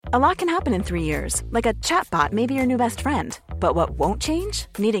A lot can happen in 3 years, like a chatbot may be your new best friend. But what won't change?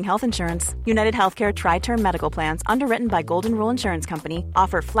 Needing health insurance. United Healthcare Tri-Term Medical Plans, underwritten by Golden Rule Insurance Company,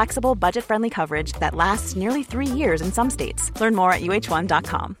 offer flexible, budget-friendly coverage that lasts nearly 3 years in some states. Learn more at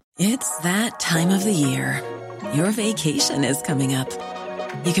uh1.com. It's that time of the year. Your vacation is coming up.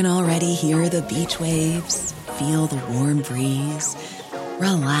 You can already hear the beach waves, feel the warm breeze,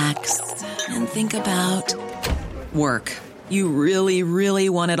 relax, and think about work. You really, really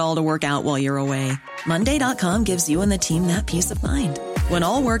want it all to work out while you're away. Monday.com gives you and the team that peace of mind. When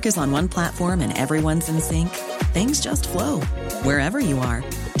all work is on one platform and everyone's in sync, things just flow. Wherever you are,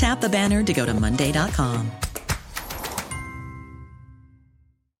 tap the banner to go to Monday.com.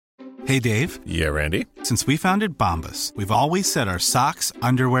 Hey, Dave. Yeah, Randy. Since we founded Bombas, we've always said our socks,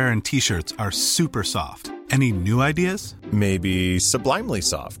 underwear, and T-shirts are super soft. Any new ideas? Maybe sublimely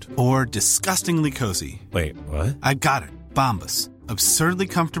soft. Or disgustingly cozy. Wait, what? I got it. Bombas. Absurdly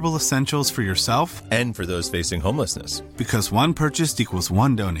comfortable essentials for yourself and for those facing homelessness. Because one purchased equals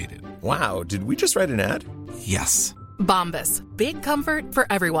one donated. Wow, did we just write an ad? Yes. Bombas. Big comfort for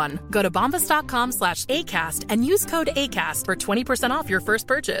everyone. Go to bombas.com/ACAST and use code ACAST for 20% off your first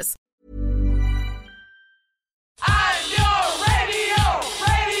purchase. I'm your radio show.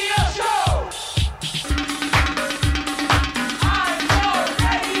 I'm your radio show.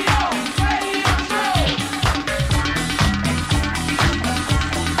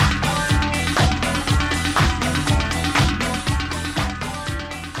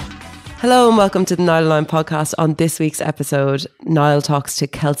 Hello and welcome to the Niall and Line podcast. On this week's episode, Niall talks to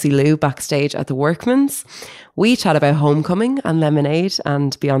Kelsey Lu backstage at the Workman's. We chat about Homecoming and Lemonade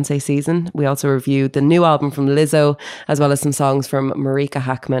and Beyonce season. We also reviewed the new album from Lizzo, as well as some songs from Marika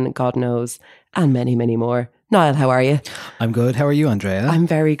Hackman, God Knows, and many, many more. Niall, how are you? I'm good. How are you, Andrea? I'm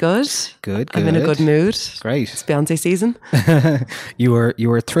very good. Good. I'm in a good mood. Great. It's Beyonce season. You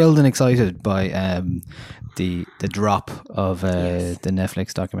were thrilled and excited by the drop of yes. the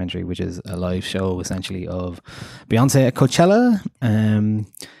Netflix documentary, which is a live show essentially of Beyonce at Coachella.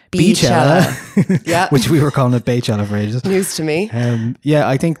 Beychella, yeah, which we were calling it Beychella for ages. News to me. Yeah,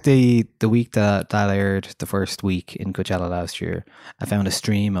 I think the week that aired, the first week in Coachella last year, I found a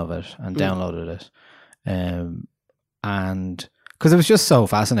stream of it and downloaded it, and because it was just so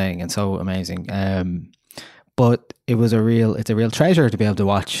fascinating and so amazing. But it's a real treasure to be able to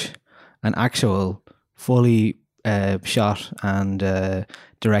watch an actual fully shot and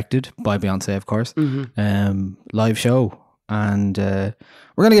directed by Beyonce, of course, live show. And we're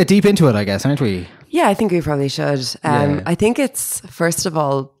going to get deep into it, I guess, aren't we? Yeah, I think we probably should. I think it's, first of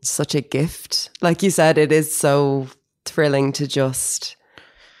all, such a gift. Like you said, it is so thrilling to just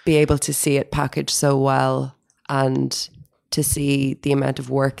be able to see it packaged so well and to see the amount of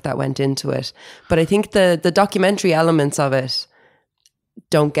work that went into it. But I think the documentary elements of it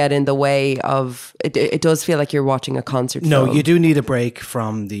don't get in the way of it. It does feel like you're watching a concert film. No, you do need a break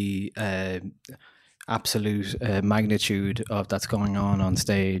from the absolute magnitude of that's going on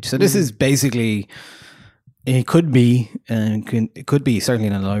stage. So this is basically, it could be certainly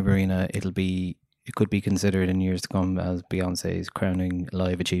in a live arena, it could be considered in years to come as Beyonce's crowning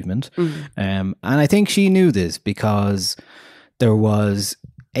live achievement. And I think she knew this because there was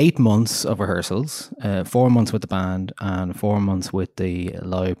 8 months of rehearsals, 4 months with the band and 4 months with the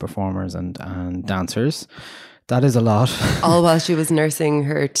live performers and dancers. That is a lot. All while she was nursing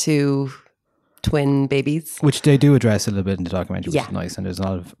her 2 twin babies, which they do address a little bit in the documentary, which yeah. is nice, and there's a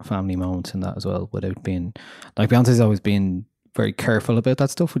lot of family moments in that as well, without being like, Beyonce's always been very careful about that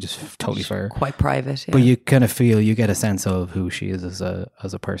stuff, which is totally fair, quite private, yeah. But you kind of feel, you get a sense of who she is as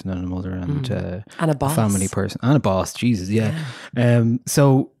a person and a mother and a boss, a family person and a boss. Jesus, yeah.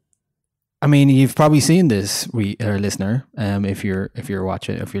 So I mean, you've probably seen this, listener, if you're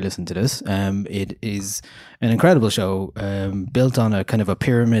watching, if you're listening to this. It is an incredible show, built on a kind of a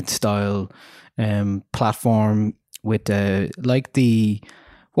pyramid style platform with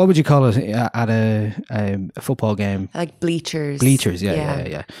what would you call it at a football game? Like bleachers.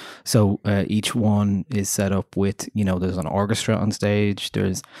 Yeah. So each one is set up with, there's an orchestra on stage,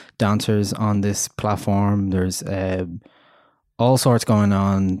 there's dancers on this platform, there's all sorts going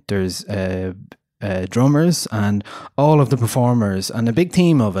on, there's drummers and all of the performers, and the big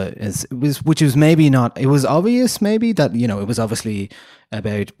theme of it was obvious maybe that, it was obviously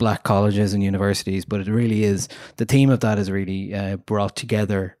about black colleges and universities, but it really is, the theme of that is really brought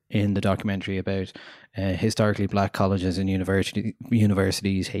together in the documentary about historically black colleges and universities,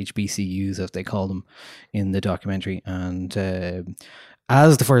 HBCUs as they call them in the documentary. And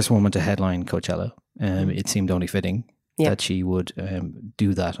as the first woman to headline Coachella, it seemed only fitting that she would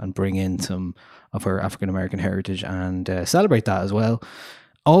do that and bring in some of her African-American heritage and celebrate that as well.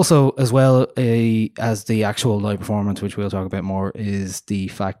 Also, as well as the actual live performance, which we'll talk about more, is the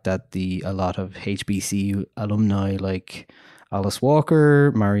fact that a lot of HBCU alumni like Alice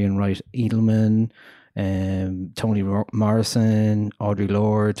Walker, Marion Wright Edelman, Toni Morrison, Audre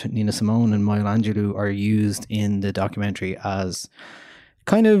Lorde, Nina Simone, and Maya Angelou are used in the documentary as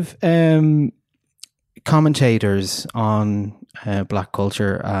kind of commentators on black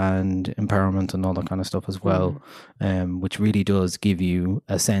culture and empowerment and all that kind of stuff as well, which really does give you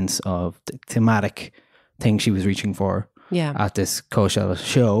a sense of the thematic thing she was reaching for at this Coachella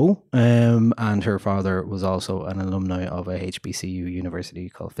show. And her father was also an alumni of a HBCU university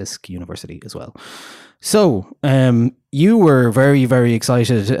called Fisk University as well. So you were very, very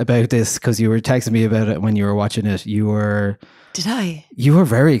excited about this because you were texting me about it when you were watching it. Did I? You were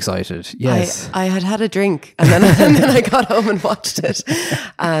very excited. Yes. I had a drink and then, and then I got home and watched it.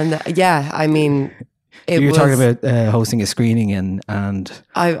 And I mean, you were talking about hosting a screening and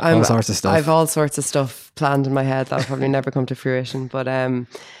all sorts of stuff. I've all sorts of stuff planned in my head that'll probably never come to fruition. But I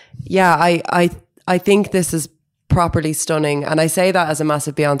think this is properly stunning. And I say that as a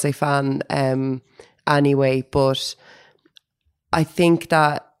massive Beyonce fan anyway. But I think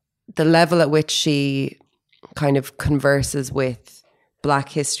that the level at which she kind of converses with Black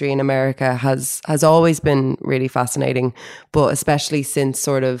history in America has always been really fascinating, but especially since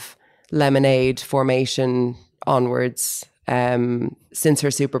sort of Lemonade formation onwards, since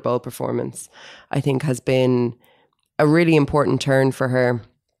her Super Bowl performance, I think has been a really important turn for her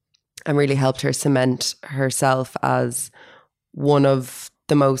and really helped her cement herself as one of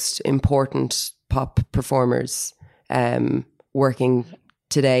the most important pop performers working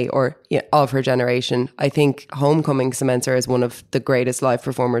today or of her generation. I think Homecoming cements her as one of the greatest live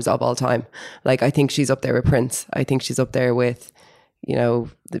performers of all time. Like, I think she's up there with Prince. I think she's up there with,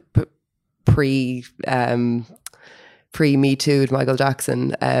 the pre Me Too, Michael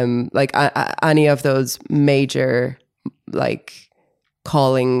Jackson. Any of those major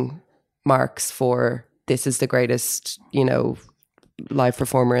calling marks for this is the greatest, live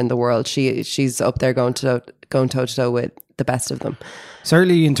performer in the world. She's up there going toe to toe with the best of them.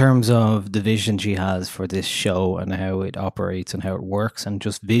 Certainly in terms of the vision she has for this show and how it operates and how it works, and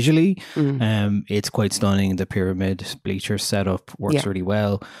just visually, it's quite stunning. The pyramid bleacher setup works really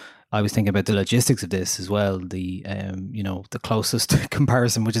well. I was thinking about the logistics of this as well. The the closest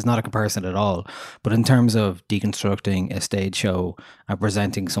comparison, which is not a comparison at all, but in terms of deconstructing a stage show and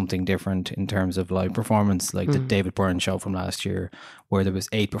presenting something different in terms of live performance, like the David Byrne show from last year, where there was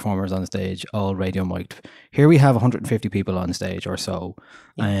 8 performers on stage, all radio mic'd. Here we have 150 people on stage or so.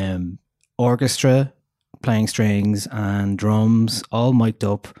 Orchestra playing strings and drums, all mic'd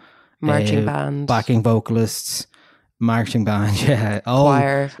up. Marching band. Backing vocalists. Marching band,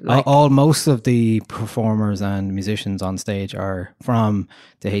 choir. Most of the performers and musicians on stage are from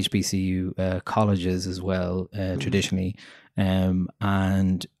the HBCU colleges as well, traditionally,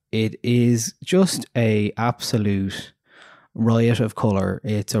 and it is just a absolute riot of color.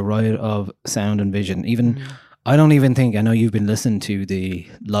 It's a riot of sound and vision. Even I don't even think, I know you've been listening to the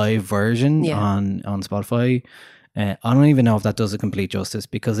live version on Spotify. I don't even know if that does a complete justice,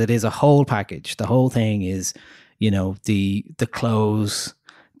 because it is a whole package. The whole thing is, the clothes,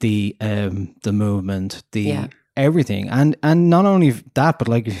 the movement, everything, and not only that, but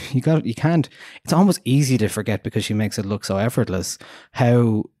you can't. It's almost easy to forget, because she makes it look so effortless,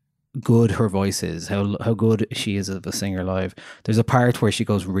 how good her voice is, how good she is as a singer live. There's a part where she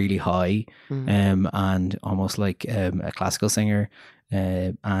goes really high, and almost like a classical singer,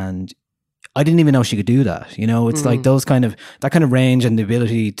 and I didn't even know she could do that. It's like that kind of range and the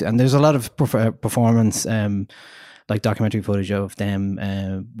ability to, and there's a lot of performance, like documentary footage of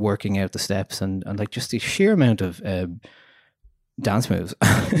them working out the steps and like just the sheer amount of dance moves.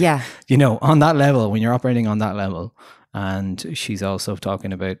 Yeah. On that level, when you're operating on that level. And she's also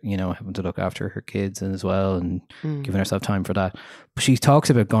talking about, having to look after her kids as well, and giving herself time for that. But she talks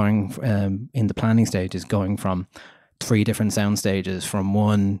about going in the planning stages, going from 3 different sound stages, from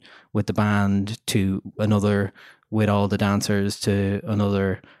one with the band to another with all the dancers to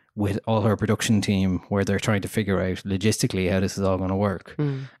another with all her production team, where they're trying to figure out logistically how this is all going to work.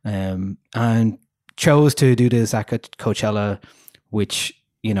 And chose to do this at Coachella, which,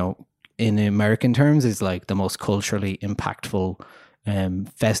 in American terms is like the most culturally impactful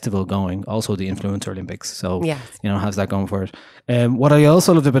festival going. Also the Influencer Olympics. So, has that going for it. What I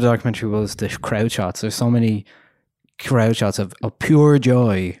also loved about the documentary was the crowd shots. There's so many crowd shots of pure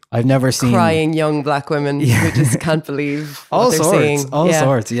joy. I've never seen crying young black women who just can't believe what they're seeing. All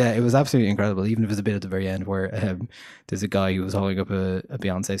sorts. Yeah, it was absolutely incredible. Even if it was a bit at the very end where there's a guy who was holding up a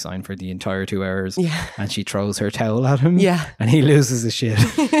Beyonce sign for the entire 2 hours, and she throws her towel at him, and he loses his shit.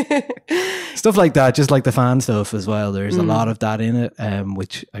 Stuff like that, just like the fan stuff as well. There's a lot of that in it,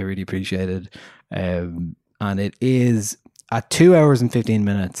 which I really appreciated. And it is at 2 hours and 15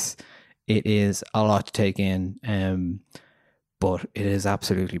 minutes. It is a lot to take in, but it is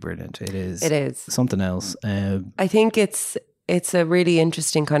absolutely brilliant. It is something else. I think it's a really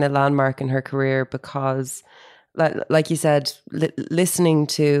interesting kind of landmark in her career because, like you said, listening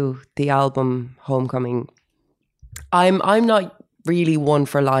to the album Homecoming, I'm not really one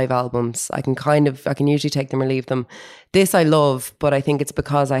for live albums. I can usually take them or leave them. This I love, but I think it's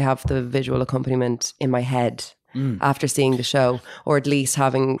because I have the visual accompaniment in my head. After seeing the show, or at least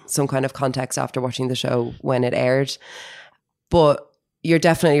having some kind of context after watching the show when it aired. But you're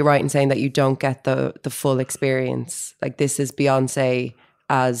definitely right in saying that you don't get the full experience. Like, this is Beyonce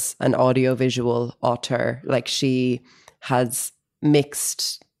as an audiovisual auteur. Like, she has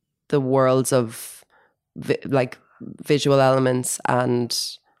mixed the worlds of visual elements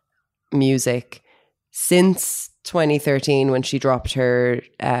and music since 2013 when she dropped her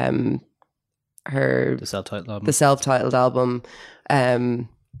the self-titled album, and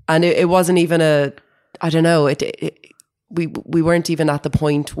it wasn't even we weren't even at the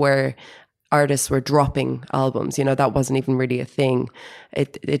point where artists were dropping albums, that wasn't even really a thing.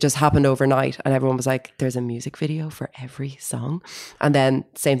 It just happened overnight, and everyone was like, there's a music video for every song. And then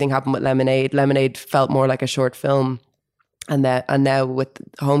same thing happened with Lemonade felt more like a short film, and now with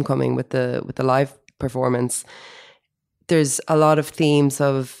Homecoming, with the live performance, there's a lot of themes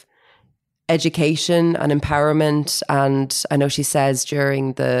of education and empowerment. And I know she says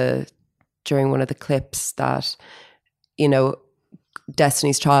during one of the clips that,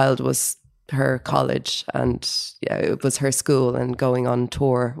 Destiny's Child was her college, and it was her school, and going on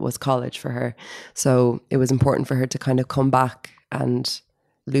tour was college for her. So it was important for her to kind of come back and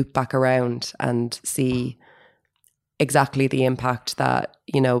loop back around and see exactly the impact that,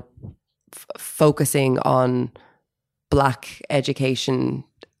 focusing on Black education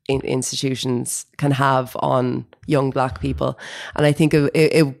institutions can have on young Black people. And I think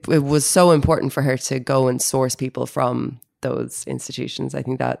it was so important for her to go and source people from those institutions. I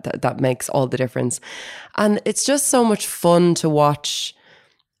think that makes all the difference. And it's just so much fun to watch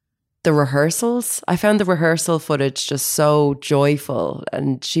the rehearsals. I found the rehearsal footage just so joyful,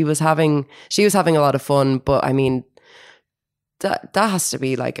 and she was having a lot of fun. But I mean, that has to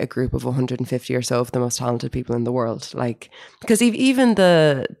be like a group of 150 or so of the most talented people in the world. Like, because even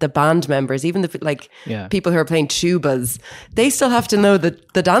the band members, even the people who are playing tubas, they still have to know the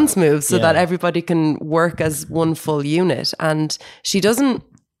dance moves so that everybody can work as one full unit. And she doesn't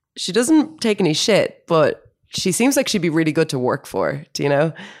take any shit, but she seems like she'd be really good to work for. Do you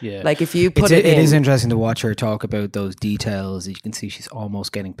know? Yeah. Like, if you put it is interesting to watch her talk about those details. You can see she's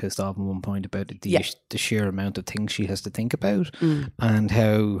almost getting pissed off at one point about the sheer amount of things she has to think about, and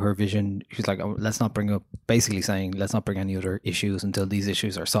how her vision. She's like, let's not bring any other issues until these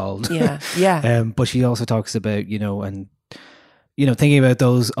issues are solved. Yeah. But she also talks about, thinking about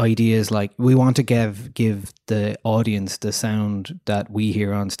those ideas, like, we want to give the audience the sound that we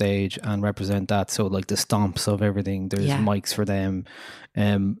hear on stage and represent that. So, like, the stomps of everything, there's mics for them.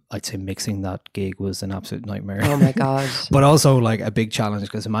 I'd say mixing that gig was an absolute nightmare. Oh my God. But also, like, a big challenge,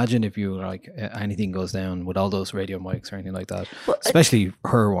 because imagine if you, like, anything goes down with all those radio mics or anything like that, especially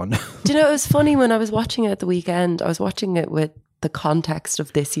her one. Do you know, it was funny when I was watching it at the weekend, I was watching it with the context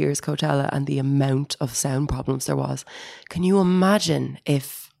of this year's Coachella and the amount of sound problems there was. Can you imagine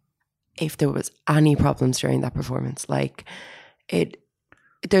if there was any problems during that performance? Like,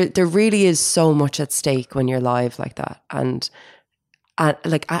 there really is so much at stake when you're live like that. And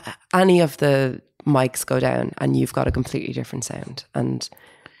like, any of the mics go down and you've got a completely different sound, and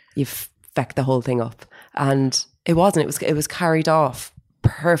you've fecked the whole thing up. And it wasn't. It was carried off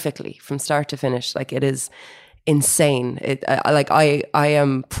perfectly from start to finish. Like, it is insane. I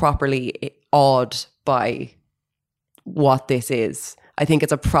am properly awed by what this is. I think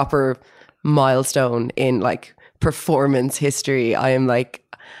it's a proper milestone in, like, performance history.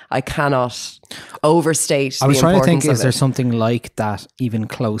 I cannot overstate. I was trying to think, is there it. something like that, even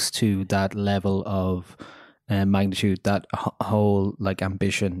close to that level of magnitude, that whole, like,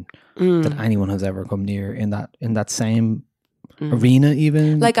 ambition that anyone has ever come near in that same arena,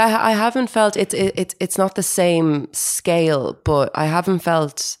 even? Like, I haven't felt it's not the same scale, but I haven't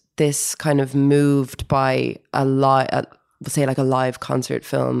felt this kind of moved by a live concert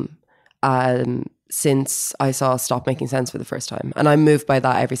film since I saw Stop Making Sense for the first time. And I'm moved by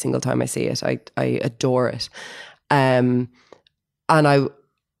that every single time I see it. I adore it. And I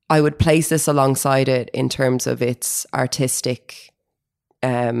would place this alongside it in terms of its artistic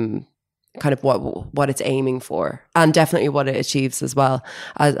kind of what it's aiming for, and definitely what it achieves as well,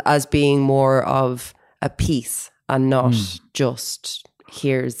 as being more of a piece and not just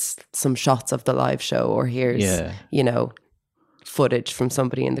here's some shots of the live show, or here's you know, footage from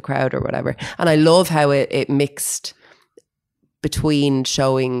somebody in the crowd or whatever. And I love how it mixed between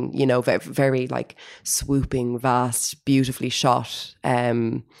showing, you know, very, very like swooping, vast, beautifully shot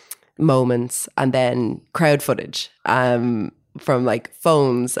moments, and then crowd footage from like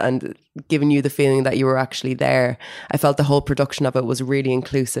phones, and giving you the feeling that you were actually there. I felt the whole production of it was really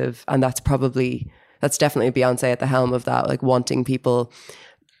inclusive, and that's definitely Beyonce at the helm of that, like wanting people,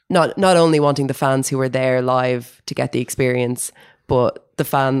 not only wanting the fans who were there live to get the experience, but the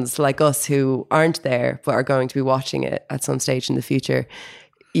fans like us who aren't there but are going to be watching it at some stage in the future.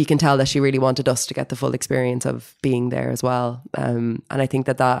 You can tell that she really wanted us to get the full experience of being there as well. And I think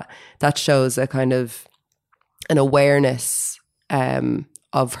that shows a kind of an awareness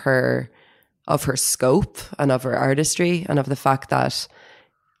of her scope and of her artistry, and of the fact that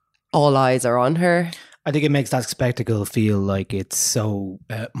all eyes are on her. I think it makes that spectacle feel like it's so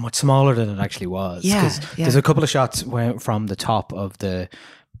much smaller than it actually was. Yeah. There's a couple of shots from the top of the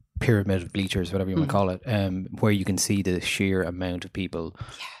pyramid of bleachers, whatever you want to call it, where you can see the sheer amount of people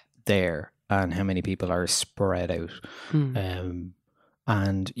there and how many people are spread out.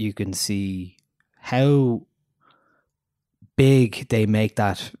 And you can see how big they make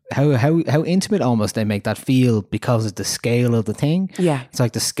that, how intimate almost they make that feel, because of the scale of the thing. Yeah. It's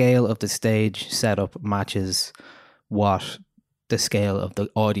like the scale of the stage setup matches what the scale of the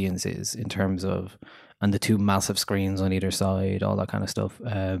audience is in terms of, and the two massive screens on either side, all that kind of stuff.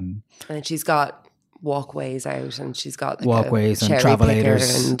 And she's got walkways out, and she's got like walkways a and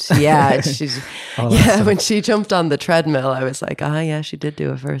travelators, and she's when she jumped on the treadmill, I was like, she did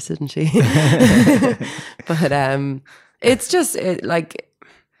do it first, didn't she? But it's just like,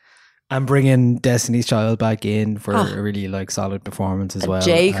 and bringing Destiny's Child back in for a really like solid performance as well.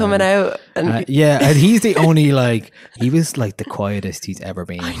 Jay coming out, and and he's the only he was like the quietest he's ever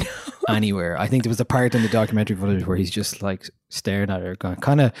been anywhere. I think there was a part in the documentary footage where he's just like staring at her, going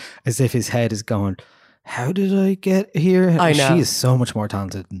kind of as if his head is going, "How did I get here?" I know. She is so much more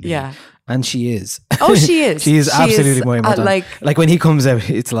talented than me. And she is. Oh, she is. She is absolutely more talented. Like when he comes out,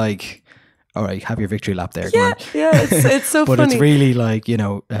 it's like, all right, have your victory lap there. It's so but funny. It's really like, you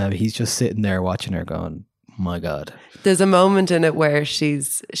know, he's just sitting there watching her going, my God. There's a moment in it where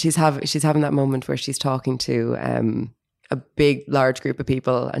she's having that moment where she's talking to a big, large group of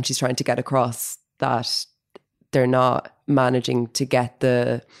people, and she's trying to get across that they're not managing to get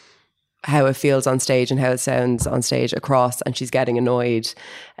how it feels on stage and how it sounds on stage across, and she's getting annoyed.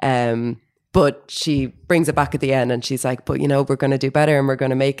 But she brings it back at the end, and she's like, but you know, we're going to do better and we're going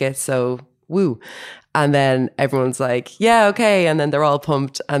to make it. So woo. And then everyone's like, yeah, okay. And then they're all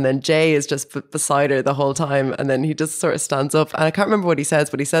pumped. And then Jay is just beside her the whole time. And then he just sort of stands up. And I can't remember what he says,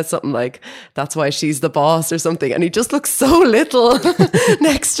 but he says something like, that's why she's the boss or something. And he just looks so little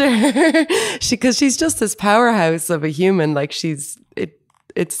next to her. Because she's just this powerhouse of a human. Like it's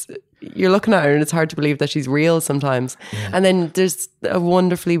you're looking at her and it's hard to believe that she's real sometimes. Yeah. And then there's a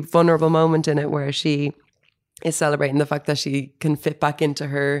wonderfully vulnerable moment in it where she is celebrating the fact that she can fit back into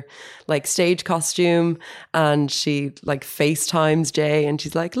her like stage costume, and she like FaceTimes Jay and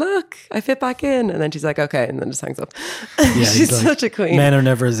she's like, look, I fit back in, and then she's like, okay, and then just hangs up. She's like, such a queen. Men are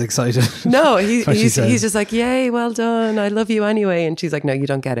never as excited. No, he's just like, yay, well done, I love you anyway. And she's like, no, you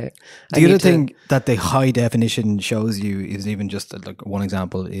don't get it. The other thing that the high definition shows you is, even just like one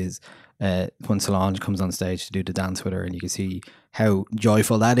example is when Solange comes on stage to do the dance with her, and you can see how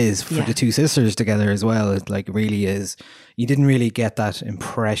joyful that is for the two sisters together as well. It like really is. You didn't really get that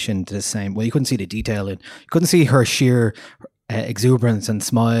impression to the same. Well, you couldn't see the detail in. You couldn't see her sheer exuberance and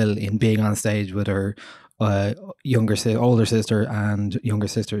smile in being on stage with her older sister and younger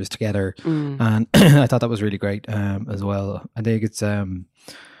sisters together. And I thought that was really great as well. I think it's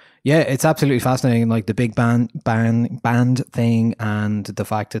it's absolutely fascinating, like the big band thing, and the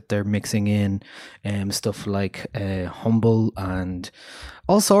fact that they're mixing in stuff like Humble and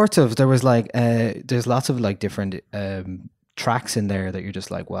all sorts of. There was like there's lots of like different tracks in there that you're just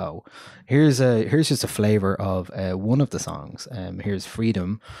like, wow. Here's just a flavor of one of the songs. Here's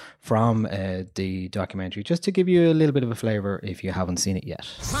Freedom from the documentary, just to give you a little bit of a flavor if you haven't seen it yet.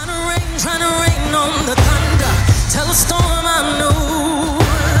 Trying to rain on the thunder, tell a storm I know.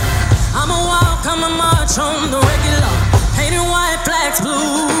 I'm a walk, I'm a march on the regular, painting white flags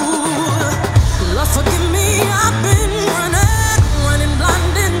blue. Lord, forgive me, I've been running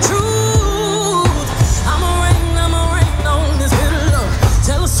blind in truth. I'ma rain on this bitter love.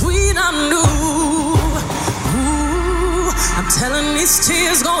 Tell her sweet I'm new. Ooh, I'm telling these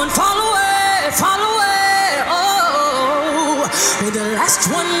tears going fall away, fall away. Oh, may the last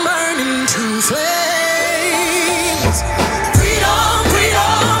one burn into flames. Freedom,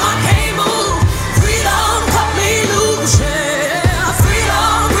 freedom, I can't move. Freedom, cut me loose, yeah.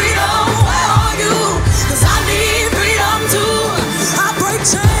 Freedom, freedom, where are you? 'Cause I need freedom too. I break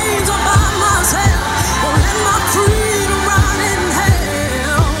chains all by myself. Won't let my freedom run in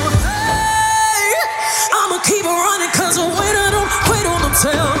hell. Hey, I'ma keep running 'cause the waiter don't quit on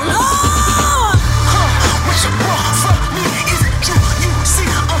themselves. Lord, What you want from me? Is it true? You see,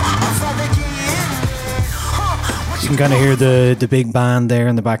 I'm from again. You can kind of hear the big band there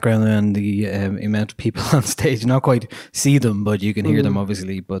in the background and the amount of people on stage. Not quite see them, but you can hear them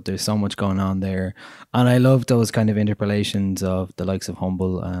obviously. But there's so much going on there, and I love those kind of interpolations of the likes of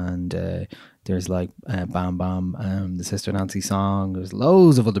Humble and there's like Bam Bam, the Sister Nancy song. There's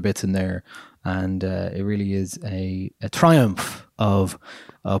loads of other bits in there, and it really is a triumph of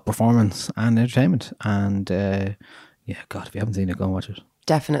performance and entertainment. And yeah, God, if you haven't seen it, go and watch it.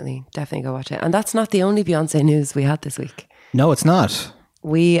 Definitely go watch it. And that's not the only Beyonce news we had this week. No, it's not.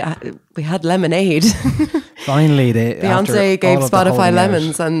 We had Lemonade. Finally, Beyonce gave Spotify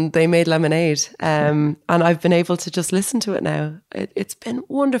lemons and they made Lemonade. And I've been able to just listen to it now. It's been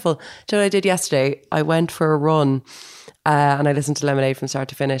wonderful. Do you know what I did yesterday? I went for a run and I listened to Lemonade from start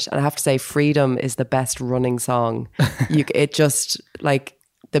to finish. And I have to say, Freedom is the best running song. It just like...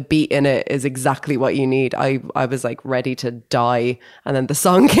 The beat in it is exactly what you need. I was like ready to die, and then the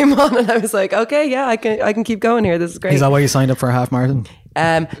song came on, and I was like, okay, yeah, I can keep going here. This is great. Is that why you signed up for a half marathon?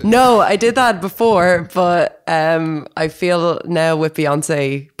 No, I did that before, but I feel now with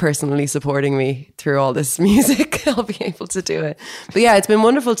Beyonce personally supporting me through all this music, I'll be able to do it. But yeah, it's been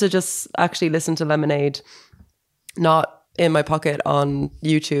wonderful to just actually listen to Lemonade, not in my pocket on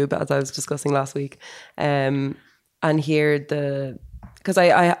YouTube, as I was discussing last week, and hear the... Because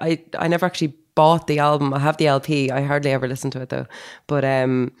I never actually bought the album. I have the LP. I hardly ever listen to it though. But I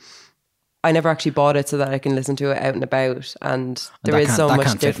never actually bought it so that I can listen to it out and about. And there is so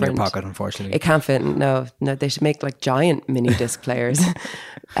much different. That can't fit in your pocket, unfortunately. It can't fit. No, they should make like giant mini disc players.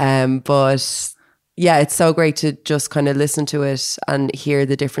 But yeah, it's so great to just kind of listen to it and hear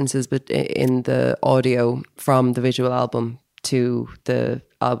the differences in the audio from the visual album to the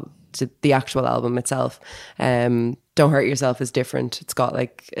actual album itself. Don't Hurt Yourself is different. It's got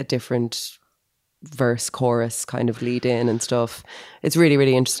like a different verse, chorus kind of lead in and stuff. It's really,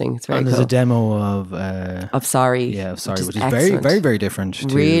 really interesting. It's very and there's cool. a demo of Sorry. Yeah, of Sorry, which is excellent. very, very, very different.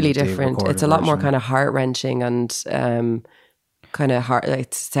 Really different. It's a lot more kind of heart-wrenching and kind of heart.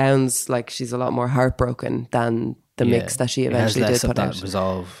 It sounds like she's a lot more heartbroken than the mix that she eventually did put out. That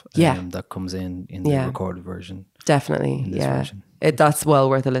resolve that comes in the recorded version. Definitely, version. That's well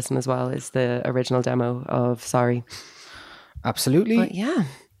worth a listen as well. Is the original demo of Sorry. Absolutely. But yeah.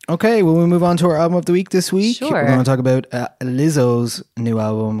 Okay, well, we'll move on to our album of the week this week. Sure. We're going to talk about Lizzo's new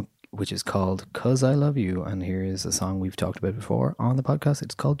album, which is called 'Cause I Love You. And here is a song we've talked about before on the podcast.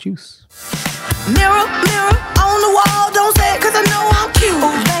 It's called Juice. Mirror, mirror on the wall, don't say it 'cause I know I'm cute.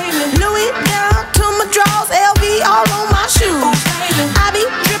 Oh, baby. Louis down to my drawers, LV all on my shoes. Oh, baby. I be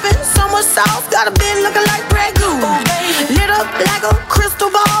dripping so much sauce, got a bin looking like Grey Goose. Oh, baby. Lit up like a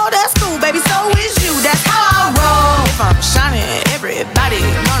crystal ball, that's cool, baby, so is you. That's how I roll. If I'm shining, everybody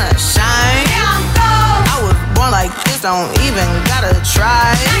gonna shine. Yeah, I'm gold. I was born like this, don't even gotta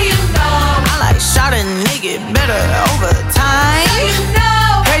try. Now you know. I like shot a nigga better over time. Now you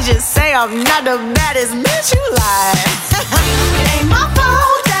know. They just say I'm not the baddest bitch, you lie. It ain't my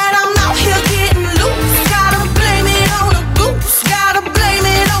fault that I'm out here getting loose. Gotta blame it on the goose. Gotta blame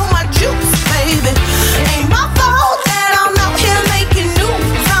it on my juice, baby. It ain't my fault that I'm out here making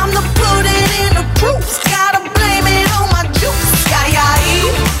news. Time to put it in the proof. Gotta blame it on my juice. Yeah, yeah,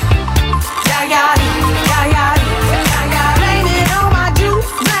 yeah, yeah, yeah, yeah, yeah. Blame it on my juice.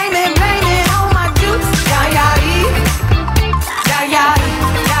 Blame it on my juice. Yeah, yeah, yeah, yeah, yeah.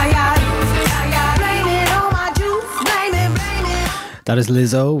 That is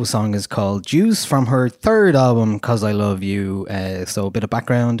Lizzo. The song is called Juice from her third album, 'Cause I Love You. So a bit of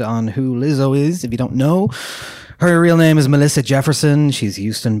background on who Lizzo is, if you don't know. Her real name is Melissa Jefferson. She's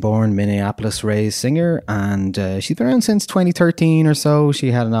Houston-born, Minneapolis-raised singer, and she's been around since 2013 or so.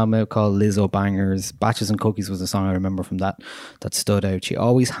 She had an album out called Lizzo Bangers. Batches and Cookies was the song I remember from that stood out. She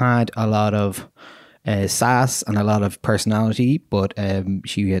always had a lot of sass and a lot of personality, but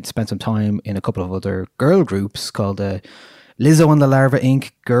she had spent some time in a couple of other girl groups called Lizzo and the Larva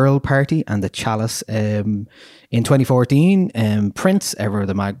Inc. Girl Party and the Chalice. In 2014, Prince, ever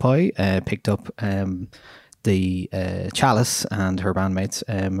the Magpie, picked up the Chalice and her bandmates,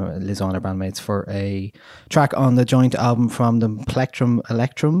 Lizzo and her bandmates, for a track on the joint album from the Plectrum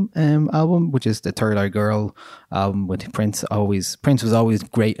Electrum album, which is the Third Eye Girl album with Prince. Prince was always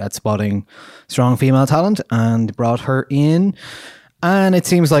great at spotting strong female talent and brought her in. And it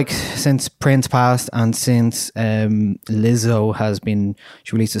seems like since Prince passed and since Lizzo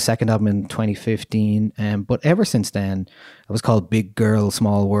she released a second album in 2015, but ever since then, it was called Big Girl,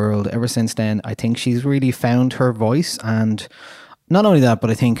 Small World. Ever since then, I think she's really found her voice. And not only that,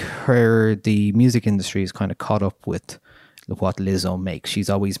 but I think the music industry is kind of caught up with what Lizzo makes. She's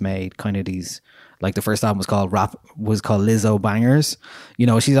always made kind of these, like the first album was called Lizzo Bangers. You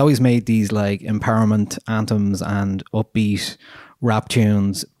know, she's always made these like empowerment anthems and upbeat rap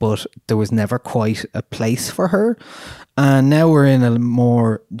tunes, but there was never quite a place for her. And now we're in a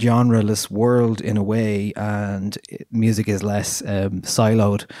more genreless world in a way, and music is less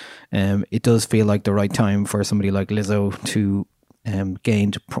siloed. It does feel like the right time for somebody like Lizzo to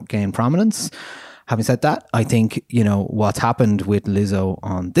gain prominence. Having said that, I think, you know, what's happened with Lizzo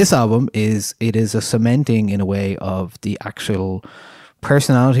on this album is it is a cementing in a way of the actual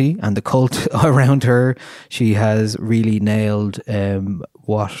personality and the cult around her. She has really nailed who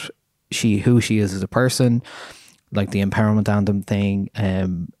she is as a person, like the empowerment anthem thing,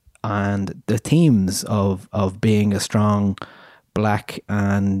 and the themes of being a strong black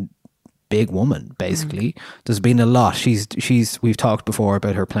and big woman. Basically, there's been a lot. We've talked before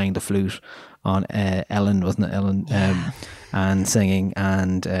about her playing the flute on Ellen, wasn't it? Ellen, and singing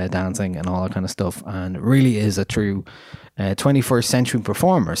and dancing and all that kind of stuff, and really is a true 21st century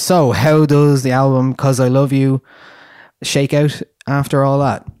performer. So how does the album "Cause I Love You" shake out after all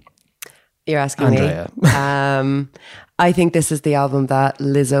that? You're asking Andrea. Me. I think this is the album that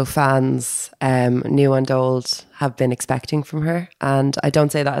Lizzo fans, new and old, have been expecting from her. And I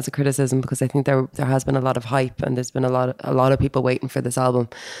don't say that as a criticism, because I think there has been a lot of hype and there's been a lot of people waiting for this album.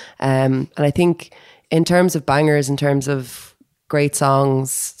 And I think in terms of bangers, in terms of great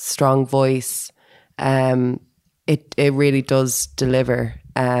songs, strong voice, it really does deliver.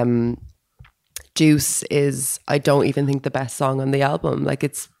 Juice is, I don't even think, the best song on the album. Like,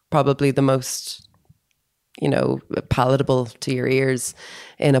 it's probably the most, you know, palatable to your ears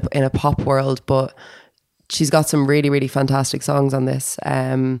in a pop world, but she's got some really, really fantastic songs on this.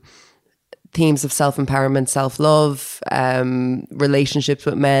 Themes of self-empowerment, self-love, relationships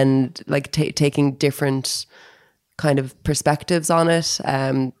with men, like taking different kind of perspectives on it.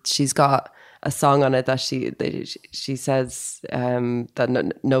 She's got a song on it that she says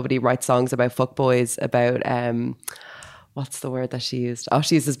that nobody writes songs about fuckboys, about what's the word that she used? Oh,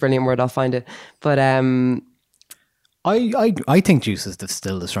 she used this brilliant word, I'll find it. But I think Juice is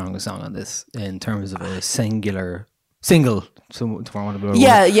still the strongest song on this in terms of a single. So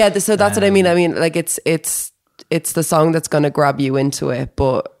so that's what I mean. I mean, like it's the song that's going to grab you into it.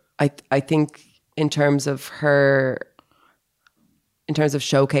 But I think in terms of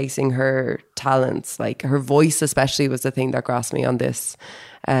showcasing her talents, like her voice especially was the thing that grasped me on this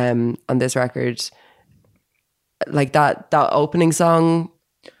record. Like that opening song,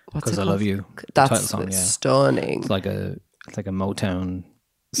 "Because I Love You," that's song, yeah. Stunning. It's like a Motown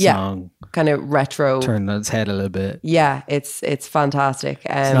song, yeah, kind of retro, turned on its head a little bit. Yeah, it's fantastic.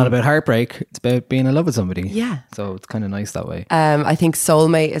 It's not about heartbreak; it's about being in love with somebody. Yeah, so it's kind of nice that way. I think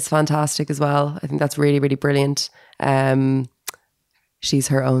 "Soulmate" is fantastic as well. I think that's really, really brilliant. She's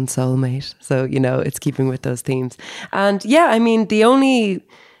her own soulmate, so you know it's keeping with those themes. And yeah, I mean the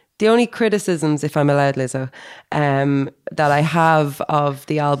only criticisms, if I'm allowed, Lizzo, that I have of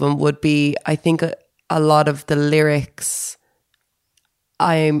the album would be, I think a lot of the lyrics,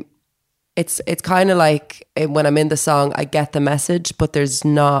 it's kind of like when I'm in the song, I get the message, but there's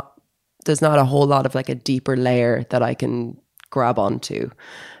not a whole lot of like a deeper layer that I can grab onto.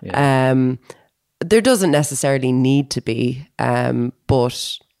 Yeah. There doesn't necessarily need to be,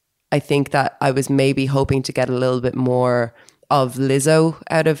 but I think that I was maybe hoping to get a little bit more of Lizzo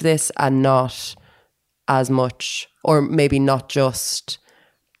out of this, and not as much, or maybe not just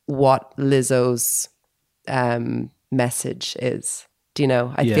what Lizzo's message is. Do you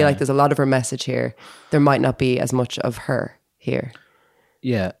know? I feel like there's a lot of her message here. There might not be as much of her here.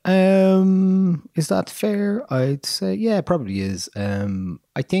 Yeah. Is that fair? I'd say, yeah, it probably is.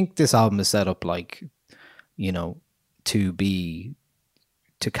 I think this album is set up like, you know,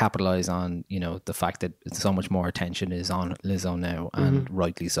 to capitalize on, you know, the fact that so much more attention is on Lizzo now, and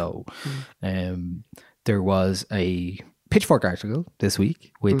rightly so. There was a Pitchfork article this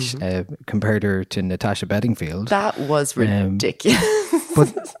week, which compared her to Natasha Bedingfield. That was ridiculous.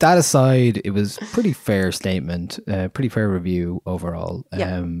 But that aside, it was pretty fair statement, pretty fair review overall.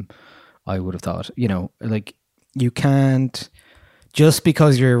 I would have thought, like you can't, just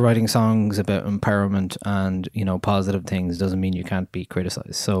because you're writing songs about empowerment and, positive things doesn't mean you can't be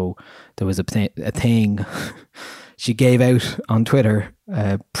criticized. So there was a thing she gave out on Twitter,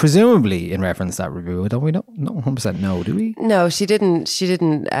 presumably in reference to that review. Don't we not 100% know, do we? No, she didn't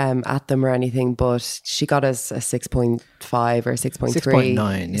at them or anything, but she got us a 6.5 or 6.3. 6.9,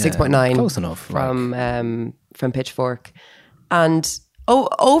 yeah. 6.9. Close enough. From Pitchfork. And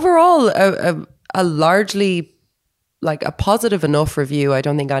overall, a largely like a positive enough review. I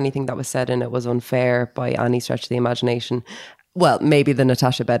don't think anything that was said in it was unfair by any stretch of the imagination. Well, maybe the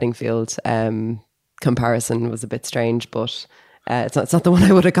Natasha Bedingfield comparison was a bit strange, but it's not the one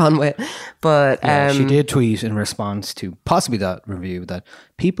I would have gone with. But she did tweet in response to possibly that review that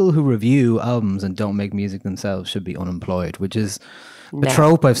people who review albums and don't make music themselves should be unemployed, which is a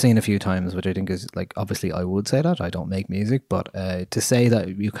trope I've seen a few times, which I think is like, obviously I would say that I don't make music, but to say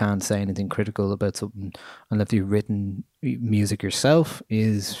that you can't say anything critical about something unless you've written music yourself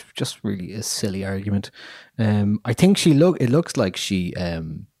is just really a silly argument. I think it looks like she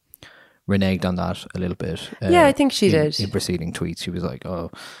reneged on that a little bit. I think she did. In preceding tweets, she was like,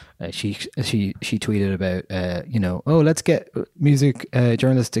 she tweeted about, let's get music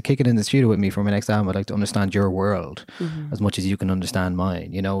journalists to kick it in the studio with me for my next album. I'd like to understand your world as much as you can understand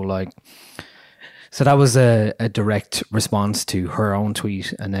mine, So that was a direct response to her own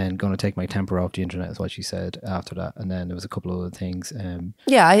tweet, and then going to take my temper off the internet is what she said after that. And then there was a couple of other things.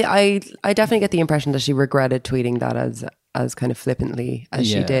 I definitely get the impression that she regretted tweeting that as kind of flippantly as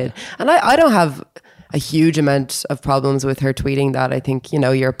she did. And I don't have a huge amount of problems with her tweeting that. I think,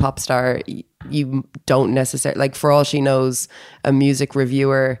 you're a pop star. You don't necessarily, like, for all she knows, a music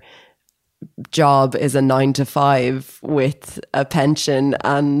reviewer job is a 9 to 5 with a pension,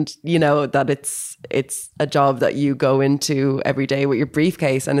 and that it's a job that you go into every day with your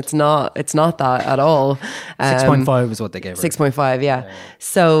briefcase, and it's not that at all. 6.5 is what they gave her. 6.5, yeah.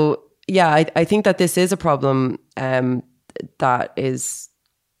 So I think that this is a problem that is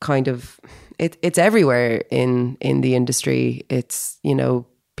kind of it's everywhere in the industry. It's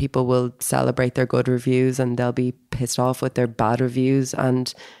people will celebrate their good reviews and they'll be pissed off with their bad reviews,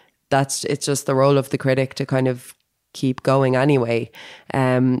 and it's just the role of the critic to kind of keep going anyway.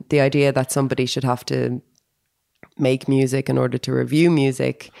 The idea that somebody should have to make music in order to review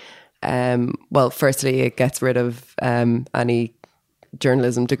music, well, firstly, it gets rid of any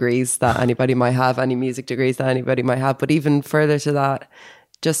journalism degrees that anybody might have, any music degrees that anybody might have. But even further to that,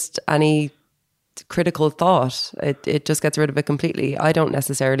 just any critical thought, it just gets rid of it completely. I don't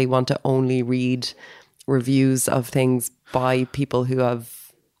necessarily want to only read reviews of things by people who have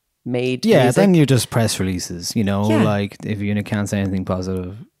made music. Then you just press releases, like if you can't say anything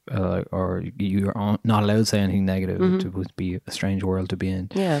positive or you're not allowed to say anything negative, it would be a strange world to be in.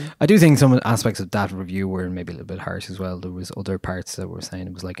 I do think some aspects of that review were maybe a little bit harsh as well. There was other parts that were saying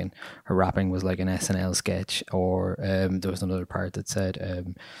it was like her rapping was like an SNL sketch, or there was another part that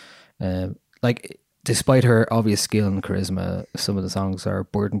said like, despite her obvious skill and charisma, some of the songs are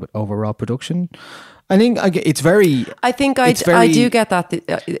burdened with overall production. I think it's very... I do get that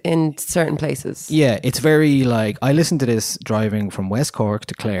in certain places. Yeah, it's very like... I listened to this driving from West Cork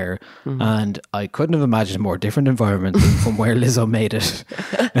to Clare, and I couldn't have imagined a more different environment than from where Lizzo made it.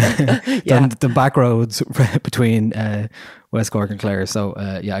 than the back roads between West Cork and Clare. So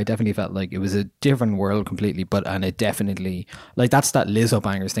I definitely felt like it was a different world completely, and it definitely... Like, that's that Lizzo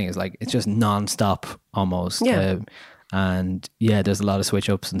bangers thing. Is like, it's just non-stop almost. And there's a lot of switch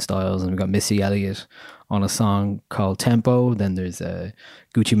ups and styles, and we've got Missy Elliott on a song called Tempo. Then there's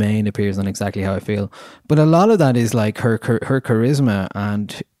Gucci Mane appears on Exactly How I Feel, but a lot of that is like her charisma,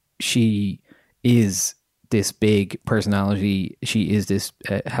 and she is this big personality. She is this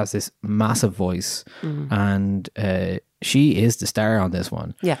has this massive voice, and she is the star on this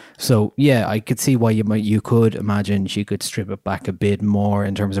one. So I could see why you could imagine she could strip it back a bit more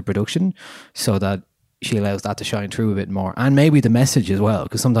in terms of production, so that she allows that to shine through a bit more, and maybe the message as well,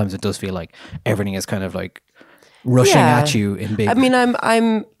 because sometimes it does feel like everything is kind of like rushing at you in big... I mean,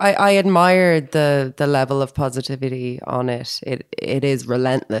 I admire the level of positivity on it. It is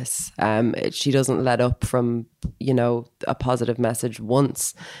relentless. She doesn't let up from a positive message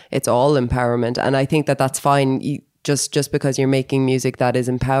once. It's all empowerment, and I think that that's fine. Just because you're making music that is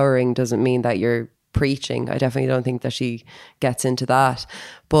empowering doesn't mean that you're preaching. I definitely don't think that she gets into that,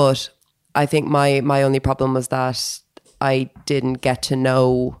 but I think my only problem was that I didn't get to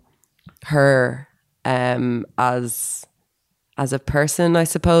know her as as a person, I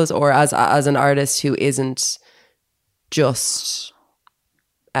suppose, or as an artist who isn't just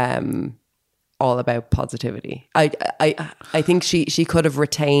all about positivity. I think she could have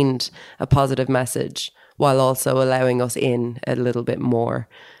retained a positive message while also allowing us in a little bit more.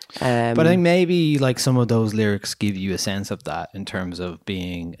 But I think maybe like some of those lyrics give you a sense of that in terms of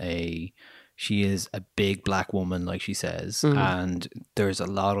being she is a big black woman, like she says, and there's a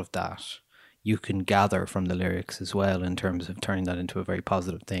lot of that you can gather from the lyrics as well in terms of turning that into a very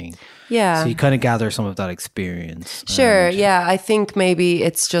positive thing. Yeah. So you kind of gather some of that experience. Sure, yeah. I think maybe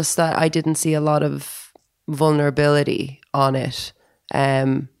it's just that I didn't see a lot of vulnerability on it.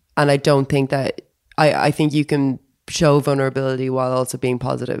 And I don't think that, I think you can show vulnerability while also being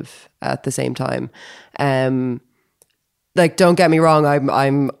positive at the same time. Like, don't get me wrong,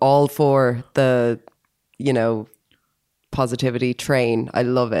 I'm all for the, positivity train. I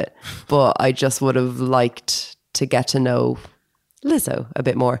love it. But I just would have liked to get to know Lizzo a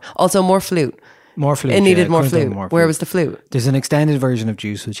bit more. Also, more flute. More flute. It needed more flute. Where was the flute? There's an extended version of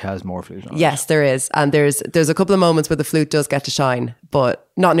Juice which has more flute on it. Yes, there is. And there's a couple of moments where the flute does get to shine, but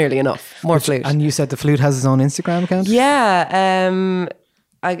not nearly enough. More flute. And you said the flute has its own Instagram account? Yeah.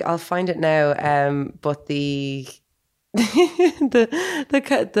 I'll find it now. But the what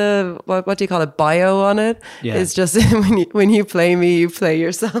do you call it, bio on it is just when you play me, you play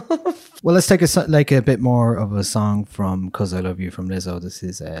yourself. Well, let's take a bit more of a song from Cause I Love You from Lizzo. This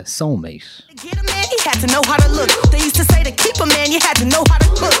is Soulmate. Get a man, you had to know how to look. They used to say to keep a man, you had to know how to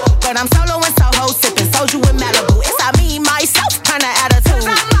cook. But I'm solo in Soho, sipping soju in Malibu. It's I me, myself kind of attitude. 'Cause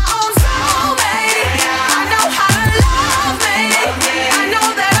I'm my own soulmate. I know how to love me. I know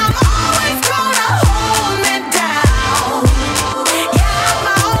that I'm always gonna hold me down. Yeah, I'm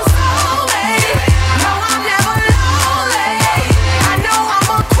my own soulmate. No, I'm never lonely. I know I'm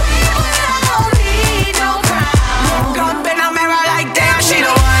a queen, but I don't need no crown. Look up in the mirror like damn, she the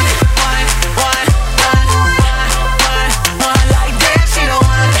one. Like damn, she the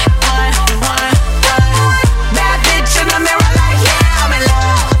one. Bad bitch in the mirror like yeah, I'm in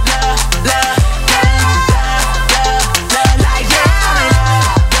love. Like yeah, I'm in love.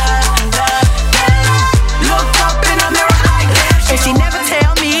 Look up in the mirror like damn. And she never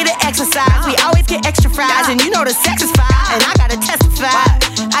tell me to exercise. We always get extra fries, and you know the sex is fine. And I gotta testify,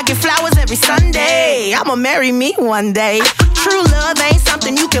 I get flowers every Sunday. I'ma marry me one day. True love ain't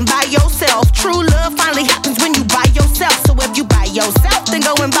something you can buy yourself. True love finally happens when you buy yourself. So if you buy yourself, then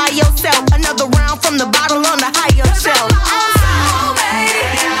go and buy yourself another round from the bottle on the higher shelf. I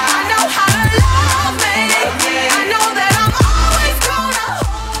know how to love me. I know that I'm always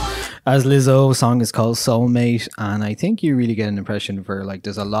gonna. As Lizzo, song is called Soulmate, and I think you really get an impression for like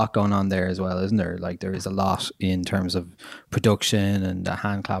there's a lot going on there as well, isn't there? Like there is a lot in terms of production and the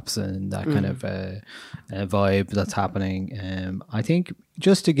hand claps and that kind of vibe that's happening. I think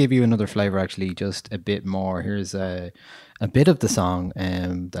just to give you another flavor, actually, just a bit more. Here's a bit of the song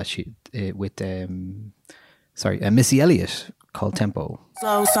that she with Missy Elliott called Tempo.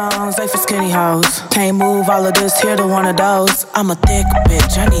 Slow songs, they for skinny hoes. Can't move all of this here to one of those. I'm a thick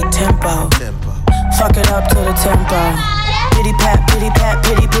bitch, I need tempo. Fuck it up to the tempo. Pity pat, pity pat,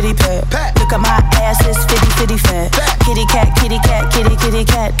 pity pity pat. Look at my ass, it's fitty fat. Kitty cat, kitty cat, kitty kitty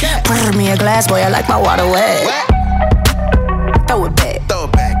cat. Pour me a glass, boy, I like my water wet. Throw it back,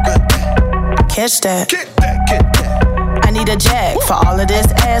 good back. Catch that, get that. I need a jack for all of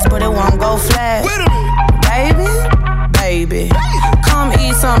this ass, but it won't go flat. Baby, come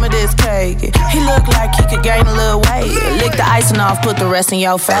eat some of this cake. He look like he could gain a little weight. Lick the icing off, put the rest in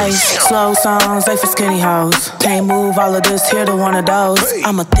your face. Slow songs, they for skinny hoes. Can't move all of this here to one of those.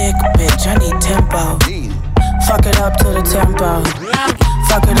 I'm a thick bitch, I need tempo. Fuck it up to the tempo.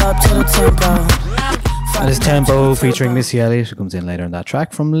 Fuck it up to the tempo. That is Tempo featuring Missy Elliott, who comes in later on that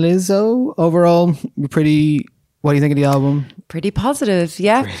track from Lizzo. Overall, pretty. What do you think of the album? Pretty positive,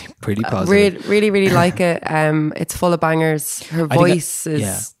 yeah. Pretty positive. Really like it. It's full of bangers. Her voice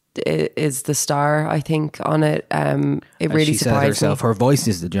is the star, I think, on it. It really surprised herself. Her voice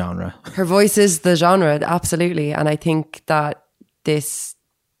is the genre. Her voice is the genre, absolutely. And I think that this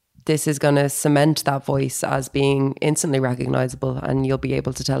is going to cement that voice as being instantly recognizable, and you'll be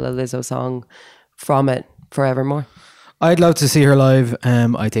able to tell a Lizzo song from it forevermore. I'd love to see her live.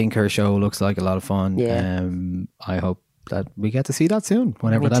 I think her show looks like a lot of fun. Yeah. I hope that we get to see that soon,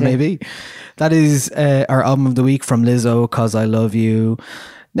 whenever that may be. That is our album of the week from Lizzo, Cause I Love You.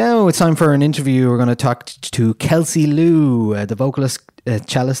 Now it's time for an interview. We're going to talk to Kelsey Lu, the vocalist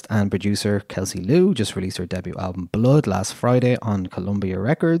cellist and producer Kelsey Lu just released her debut album Blood last Friday on Columbia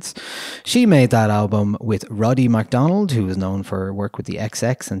Records. She made that album with Roddy McDonald, who is known for her work with the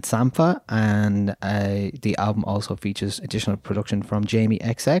XX and Sampha, and the album also features additional production from Jamie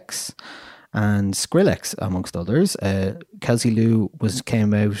XX and Skrillex, amongst others. Kelsey Lu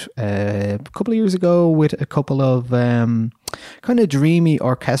came out a couple of years ago with a couple of kind of dreamy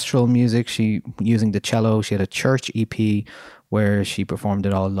orchestral music. She using the cello. She had a church EP where she performed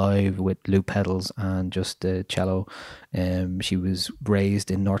it all live with loop pedals and just the cello. She was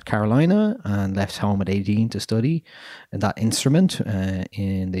raised in North Carolina and left home at 18 to study that instrument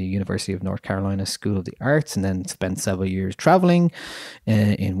in the University of North Carolina School of the Arts, and then spent several years traveling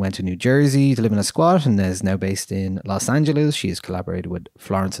went to New Jersey to live in a squat, and is now based in Los Angeles. She has collaborated with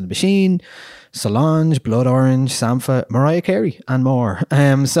Florence and the Machine, Solange, Blood Orange, Sampha, Mariah Carey, and more.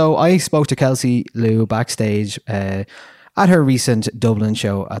 So I spoke to Kelsey Lu backstage at her recent Dublin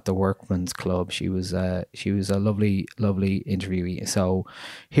show at the Workman's Club. She was a lovely, lovely interviewee. So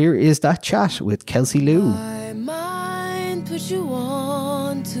here is that chat with Kelsey Lu. My mind put you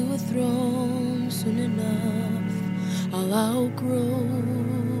on to a throne. Soon enough, I'll outgrow.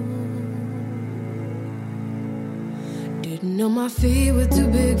 Didn't know my feet were too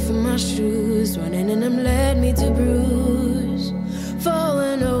big for my shoes. Running in them led me to bruise.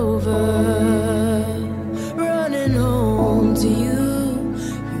 Falling over, running home to you.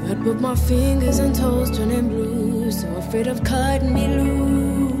 You had both my fingers and toes turning blue. So afraid of cutting me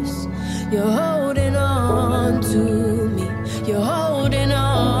loose. You're holding on to me. You're holding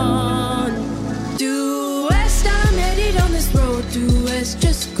on. Due west, I'm headed on this road. Due west,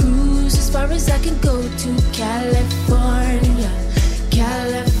 just cruise as far as I can go to California,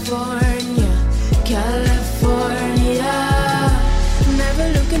 California, California. Never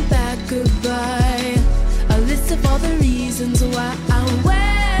looking back, goodbye. A list of all the reasons why I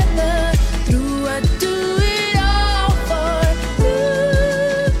weather through. I do it all for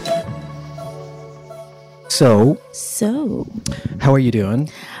you. So, how are you doing?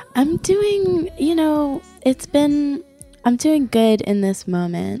 I'm doing, I'm doing good in this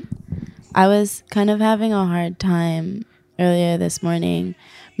moment. I was kind of having a hard time earlier this morning.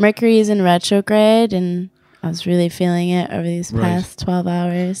 Mercury is in retrograde, and I was really feeling it over these past 12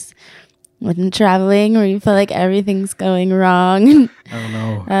 hours. When traveling, where you feel like everything's going wrong. I don't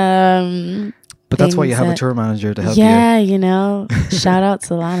know. But that's why you have a tour manager to help you. Yeah, shout out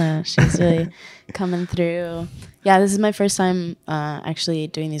to Lana. She's really coming through. Yeah, this is my first time actually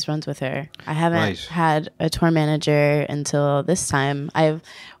doing these runs with her. I haven't had a tour manager until this time. My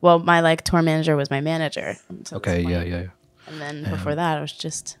tour manager was my manager. Okay, yeah. And then before that, it was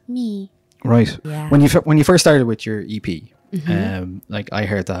just me. Right. Yeah. When you first started with your EP, I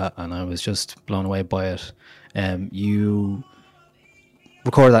heard that and I was just blown away by it. You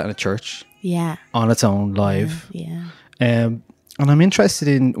recorded that in a church. Yeah. On its own, live. Yeah. And I'm interested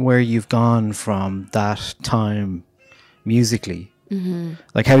in where you've gone from that time musically. Mm-hmm.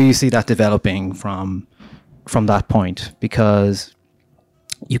 Like how you see that developing from that point, because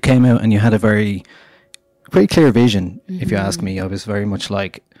you came out and you had a very clear vision. Mm-hmm. If you ask me, I was very much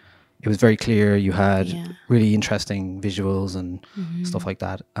like, it was very clear. You had really interesting visuals and stuff like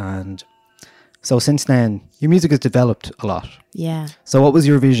that. And so since then, your music has developed a lot. Yeah. So what was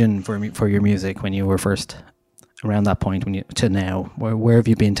your vision for your music when you were first around that point to now? Where have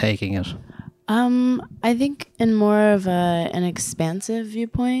you been taking it? I think in more of an expansive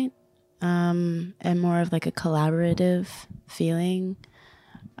viewpoint, and more of like a collaborative feeling,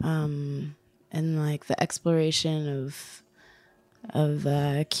 and like the exploration of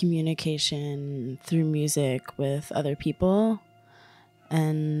communication through music with other people,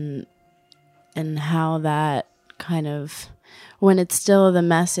 and how that kind of, when it's still the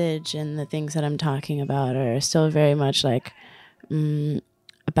message and the things that I'm talking about are still very much like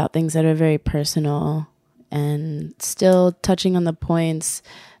about things that are very personal, and still touching on the points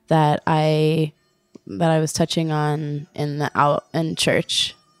that I was touching on in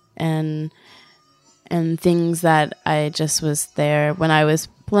church, and things that I just was there when I was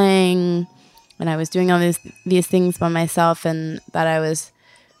playing, when I was doing all these things by myself, and that I was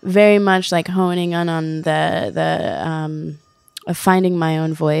very much like honing on the of finding my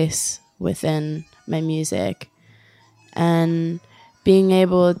own voice within my music, and being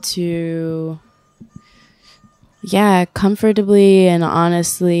able to comfortably and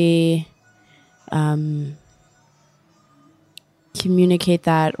honestly communicate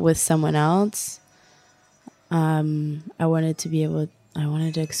that with someone else. I wanted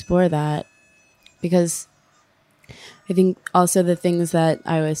to explore that, because I think also the things that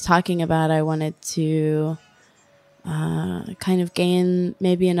I was talking about, I wanted to kind of gain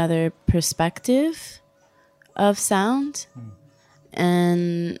maybe another perspective of sound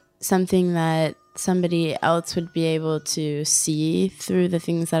and something that somebody else would be able to see through the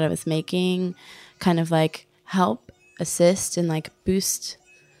things that I was making, kind of like help, assist, and like boost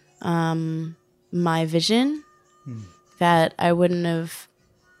my vision that I wouldn't have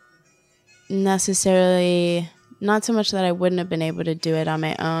necessarily, not so much that I wouldn't have been able to do it on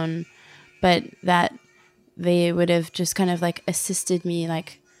my own, but that they would have just kind of like assisted me,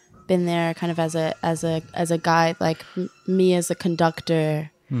 like been there kind of as a guide, like me as a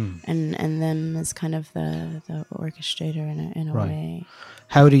conductor, and them as kind of the orchestrator in a way.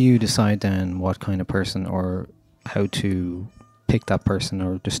 How do you decide then what kind of person, or how to pick that person,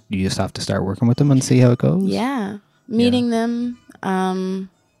 or just you just have to start working with them and see how it goes? Yeah, meeting them,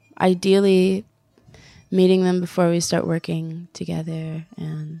 ideally meeting them before we start working together,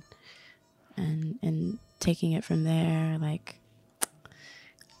 and taking it from there, like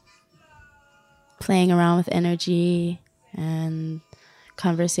playing around with energy and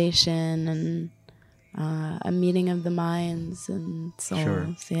conversation and a meeting of the minds and souls.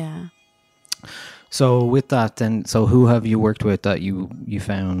 Sure. Yeah. So with that then, so who have you worked with that you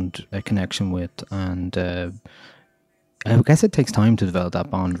found a connection with? And I guess it takes time to develop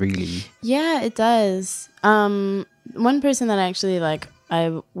that bond, really. Yeah, it does. One person that actually like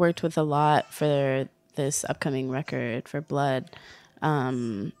I worked with a lot for this upcoming record for Blood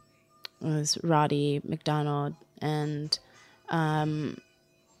was Roddy McDonald, and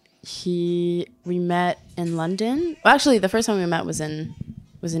we met in London. Well, actually, the first time we met was in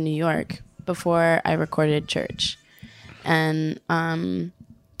New York before I recorded Church, and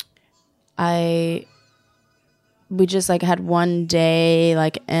we just like had one day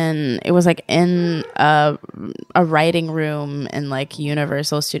it was like in a writing room in like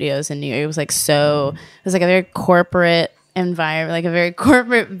Universal Studios in New York. It was like a very corporate environment, like a very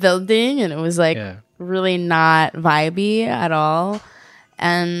corporate building, and it was like really not vibey at all.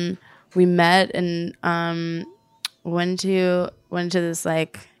 And we met and went to this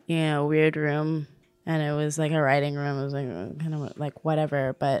like, you know, weird room, and it was like a writing room. It was like kind of like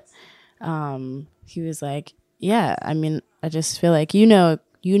whatever, but he was like, yeah, I mean, I just feel like you know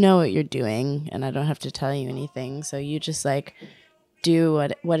what you're doing, and I don't have to tell you anything. So you just like do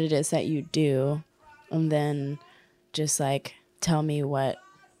what it is that you do, and then just like tell me what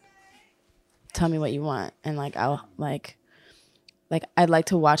you want, and like I'll like I'd like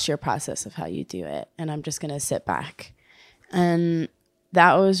to watch your process of how you do it, and I'm just gonna sit back. And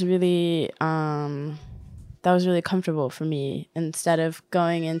that was really comfortable for me, instead of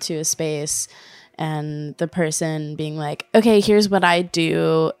going into a space and the person being like, okay, here's what I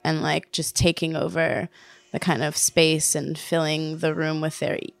do, and like just taking over the kind of space and filling the room with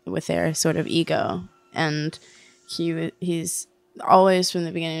their sort of ego. And he's always from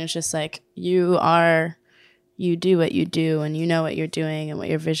the beginning was just like, you do what you do, and you know what you're doing and what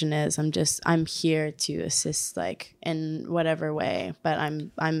your vision is. I'm here to assist, like in whatever way, but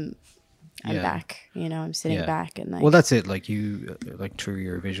I'm back, you know, I'm sitting back and like, well, that's it. Like you, like through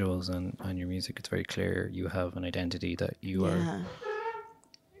your visuals and your music, it's very clear you have an identity that you are,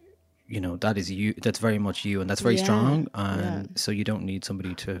 you know, that is you, that's very much you, and that's very strong. And so you don't need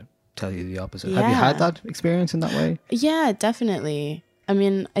somebody to tell you the opposite. Have you had that experience in that way? Yeah, definitely. I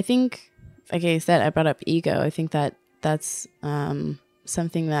mean, I think, like I said, I brought up ego. I think that's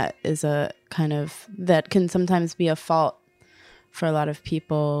something that is a kind of, that can sometimes be a fault for a lot of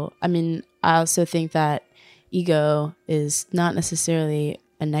people. I mean, I also think that ego is not necessarily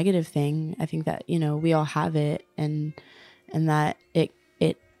a negative thing. I think that, you know, we all have it, and that it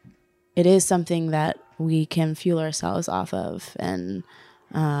is something that we can fuel ourselves off of. And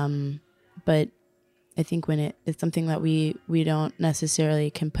but I think when it's something that we don't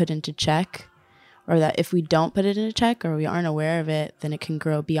necessarily can put into check, or that if we don't put it into check or we aren't aware of it, then it can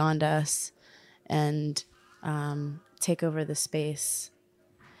grow beyond us and take over the space.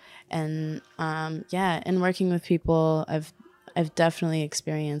 And and working with people, I've definitely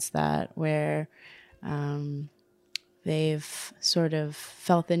experienced that, where they've sort of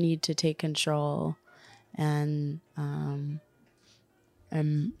felt the need to take control, and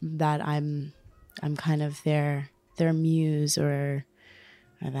that I'm kind of their muse, or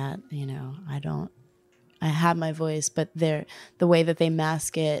that, you know, I have my voice, but the way that they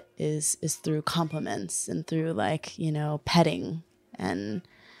mask it is through compliments and through, like, you know, petting, and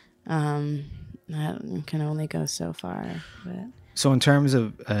that can only go so far. But so in terms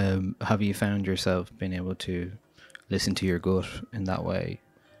of have you found yourself being able to listen to your gut in that way?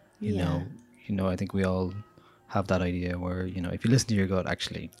 You know, I think we all have that idea where, you know, if you listen to your gut,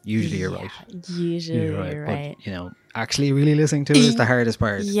 actually, usually you're right. Usually you're right. But, you know, actually really listening to it is the hardest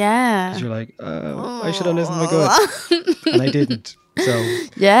part. Yeah. Because you're like, I should have listened to my gut. And I didn't. So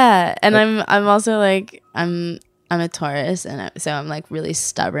yeah. And I'm also like, I'm a Taurus, and so I'm like really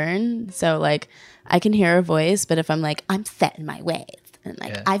stubborn. So like I can hear a voice, but if I'm like, I'm set in my ways and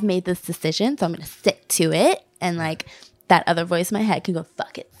like I've made this decision, so I'm gonna stick to it, and like that other voice in my head can go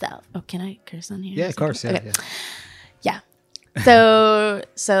fuck itself. Oh, can I curse on here? Yeah, of course. Yeah, okay. Yeah. So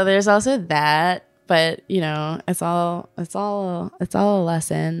there's also that, but you know, it's all a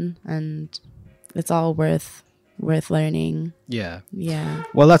lesson, and it's all worth learning. Yeah. Yeah.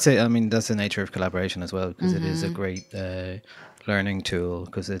 Well, that's it. I mean, that's the nature of collaboration as well, because it is a great learning tool,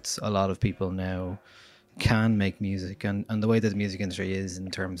 because it's a lot of people now can make music, and the way that the music industry is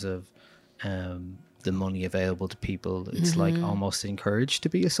in terms of the money available to people, it's like almost encouraged to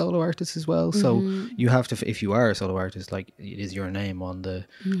be a solo artist as well. So you have to, if you are a solo artist, like it is your name on the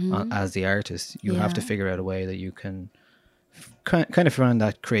as the artist, you have to figure out a way that you can kind of find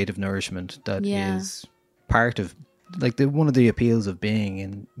that creative nourishment that is part of, like, one of the appeals of being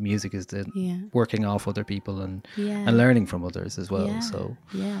in music is the working off other people and learning from others as well. So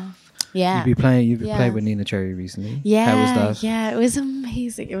you've played with Nina Cherry recently. How was that? Yeah, it was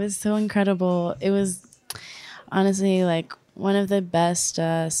amazing. It was so incredible. It was honestly like one of the best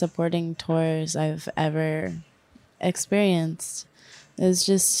supporting tours I've ever experienced. It was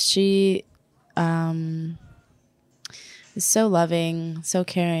just, she is so loving, so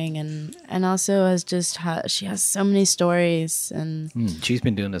caring, and also has just she has so many stories, and she's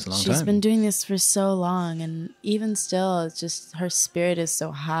been doing this a long time. She's been doing this for so long, and even still, it's just her spirit is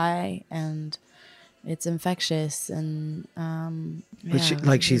so high and it's infectious, and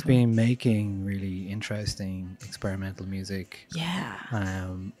but she's been making really interesting experimental music,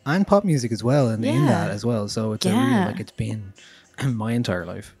 and pop music as well, and in that as well. So it's a real, like, it's been my entire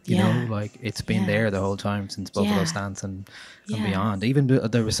life, you know, like it's been there the whole time since Buffalo Stance and beyond. Even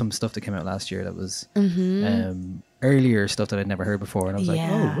there was some stuff that came out last year that was earlier stuff that I'd never heard before, and I was like,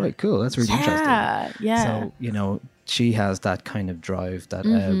 oh right, cool, that's really interesting. So, you know, she has that kind of drive that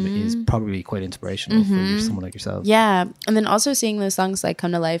is probably quite inspirational for someone like yourself. And then also seeing those songs like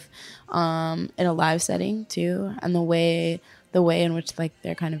come to life in a live setting too, and the way in which like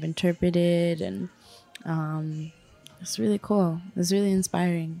they're kind of interpreted, and it's really cool. It's really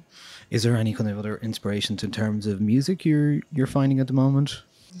inspiring. Is there any kind of other inspirations in terms of music you're finding at the moment?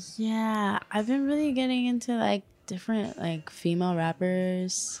 Yeah, I've been really getting into like different like female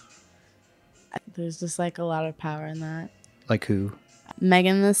rappers. There's just like a lot of power in that. Like who?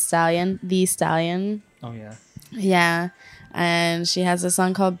 Megan Thee Stallion. Oh yeah. Yeah, and she has a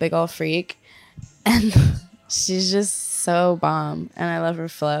song called Big Ol' Freak, and she's just so bomb, and I love her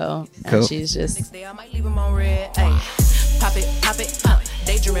flow. Cool. And she's just Next day I might leave 'em on red. Ay, pop it,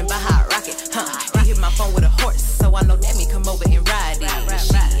 daydreaming by hot rocket. He hit my phone with a horse, so I know that me come over and ride it.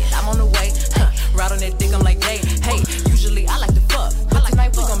 Shit, I'm on the way. Ride on that dick, I'm like, hey. Usually I like to fuck, but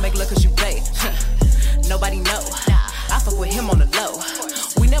tonight we gon' make love 'cause you babe. Nobody know. I fuck with him on the low.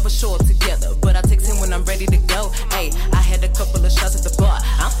 We never show up together, but I text him when I'm ready to go. Hey, I had a couple of shots at the bar.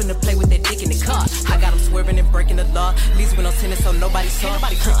 I'm finna play with that dick in the car. I got him swerving and breaking the law. Leaves with no tennis, so nobody saw. Ain't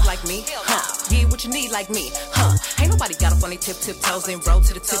nobody trick like me, Get what you need like me, Ain't nobody got up on their tiptoes and roll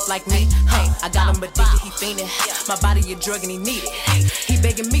to the tip like me, I got him addicted, he fiending. My body a drug and he need it. He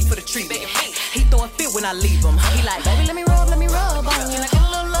begging me for the treatment. He throwing fit when I leave him. He like, baby, let me rub on you. Like a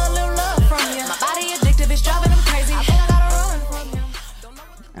little love from you. My body addictive, it's driving him crazy. I think I gotta run from you.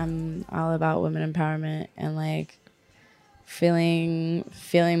 I'm all about women empowerment and like feeling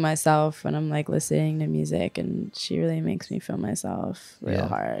myself when I'm like listening to music, and she really makes me feel myself real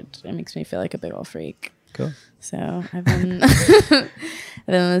hard. It makes me feel like a big old freak. Cool. So I've been I've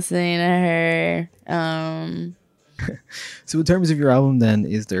been listening to her. So in terms of your album then,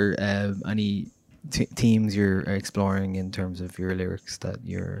 is there any themes you're exploring in terms of your lyrics that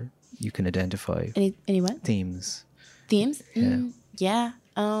you can identify? Any what? Themes. Yeah.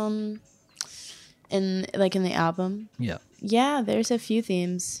 In the album. Yeah, there's a few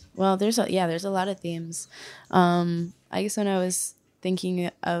themes. Well, there's a lot of themes. I guess when I was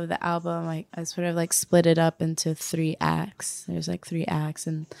thinking of the album, I sort of like split it up into 3 acts. There's like 3 acts,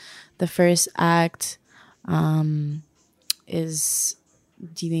 and the first act is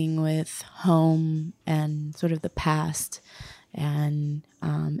dealing with home and sort of the past, and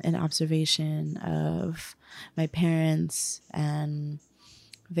an observation of my parents and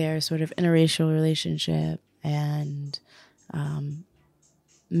their sort of interracial relationship, and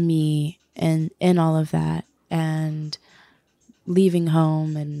me in all of that, and leaving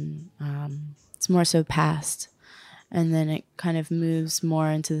home, and it's more so past. And then it kind of moves more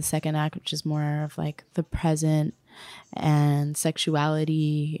into the second act, which is more of like the present and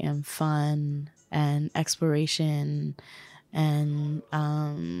sexuality and fun and exploration and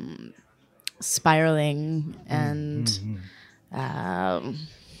spiraling and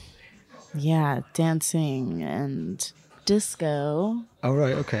dancing and disco. Oh,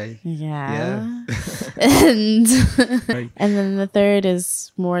 right. Okay. Yeah. Right. And then the third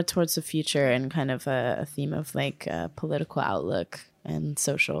is more towards the future and kind of a theme of like a political outlook and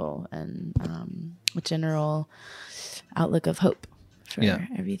social and a general outlook of hope for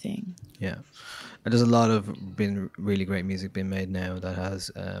everything. Yeah. And there's a lot of really great music being made now that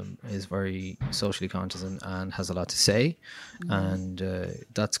has is very socially conscious and has a lot to say. And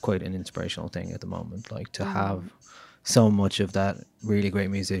that's quite an inspirational thing at the moment, like to have so much of that really great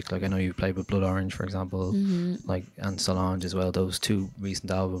music. Like I know you played with Blood Orange, for example, like, and Solange as well. Those two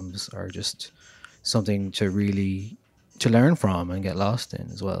recent albums are just something to really to learn from and get lost in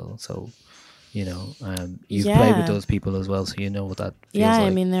as well. So, you know, you've played with those people as well, so you know what that feels like. I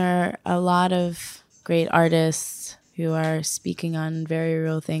mean, there are a lot of great artists who are speaking on very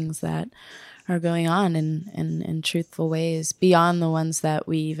real things that are going on in truthful ways beyond the ones that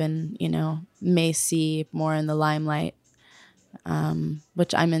we even, you know, may see more in the limelight,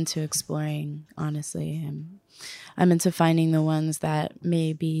 which I'm into exploring, honestly. I'm into finding the ones that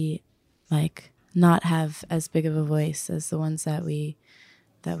maybe like not have as big of a voice as the ones that we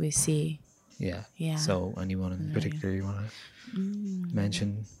see. Yeah. Yeah. So anyone in particular you want to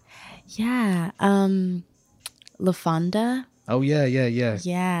mention? Yeah. La Fonda. Oh, yeah.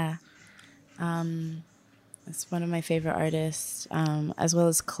 Yeah. It's one of my favorite artists, as well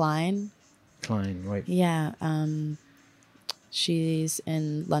as Klein. Klein, right. Yeah. She's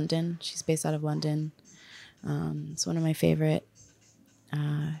in London. She's based out of London. It's one of my favorite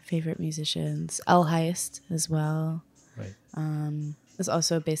musicians. El Heist as well. Right. Is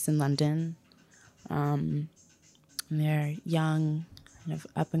also based in London. And they're young, kind of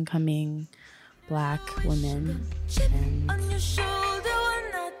up and coming Black women. And on your shoulder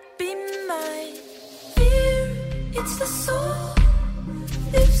will not be mine. Fear, it's the soul,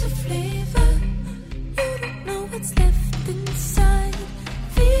 leaves a flavor. You don't know what's left inside.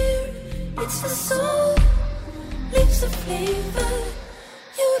 Fear, it's the soul, leaves a flavor.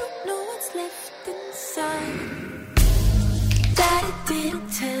 You don't know what's left inside. Daddy didn't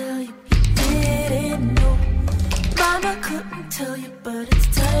tell you, he didn't know. Mama couldn't tell you, but it's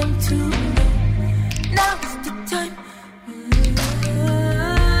time to know. Now's the time.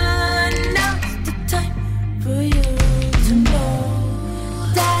 Now's the time for you to know.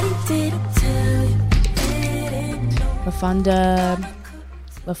 Daddy didn't tell you, didn't know.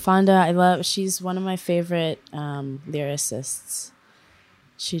 La Fonda, she's one of my favorite lyricists.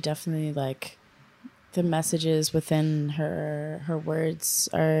 She definitely, like, the messages within her words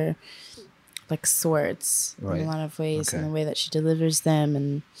are like swords in a lot of ways, in the way that she delivers them.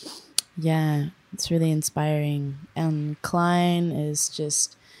 And yeah, it's really inspiring. And Klein is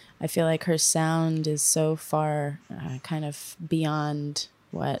just, I feel like her sound is so far kind of beyond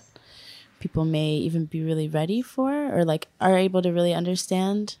what people may even be really ready for or like are able to really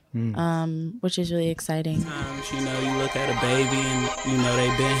understand, which is really exciting. Sometimes, you know, you look at a baby and you know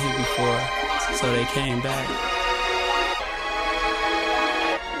they've been here before, so they came back.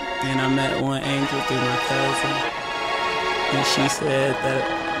 And I met one angel through my cousin, and she said that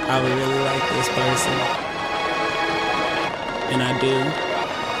I would really like this person, and I do.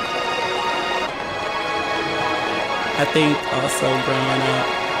 I think also growing up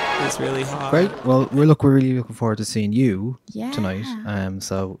is really hard. Great. Well, we're really looking forward to seeing you tonight.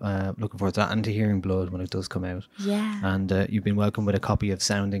 So looking forward to that and to hearing Blood when it does come out. Yeah. And you've been welcomed with a copy of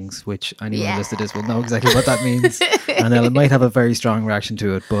Soundings, which anyone listening to this will know exactly what that means. And it might have a very strong reaction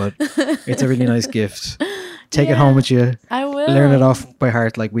to it, but it's a really nice gift. Take it home with you. I will. Learn it off by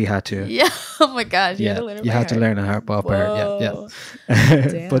heart like we had to. Yeah. Oh my gosh. You had to learn it by heart. To learn it off by heart.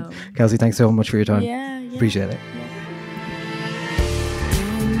 Yeah. But Kelsey, thanks so much for your time. Yeah. Appreciate it.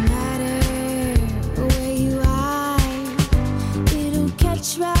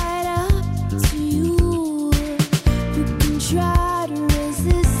 Right up to you. You can try to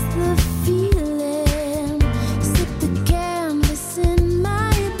resist the feeling. Slip the canvas in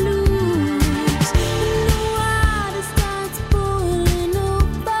my blues. When the water starts boiling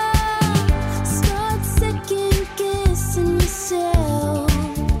over, start second guessing yourself.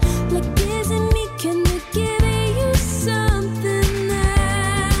 Like, isn't me? Can I give it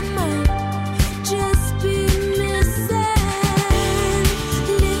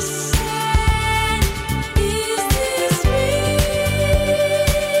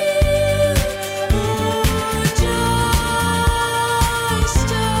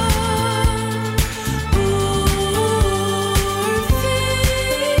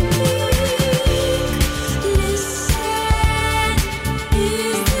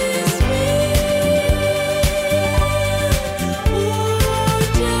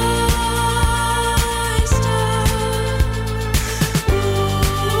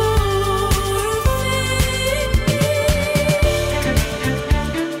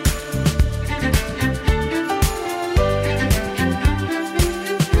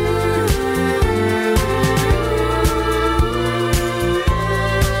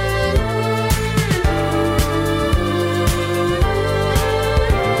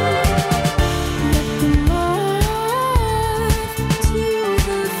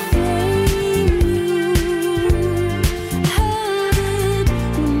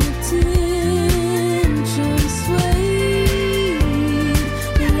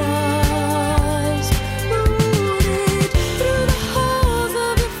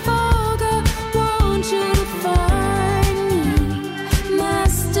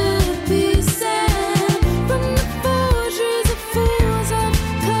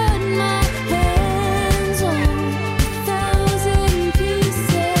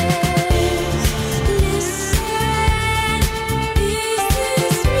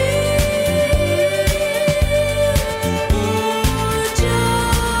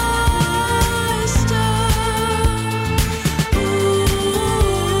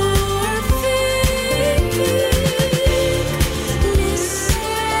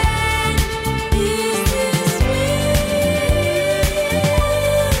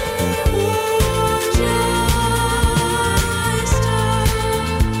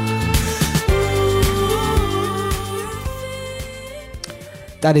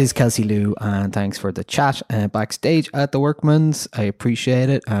that is Kelsey Lu, and thanks for the chat backstage at the Workman's. I appreciate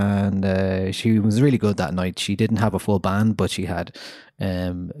it, and she was really good that night. She didn't have a full band, but she had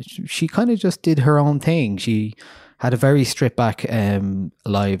she kind of just did her own thing. She had a very stripped back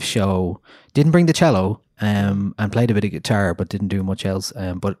live show. Didn't bring the cello and played a bit of guitar, but didn't do much else.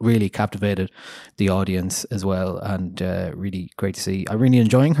 But really captivated the audience as well, and really great to see. I'm really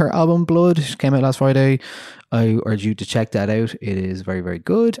enjoying her album Blood. It came out last Friday. I urge you to check that out. It is very, very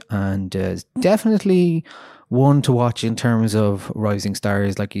good, and definitely one to watch in terms of rising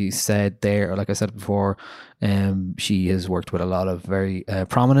stars. Like you said there, or like I said before, she has worked with a lot of very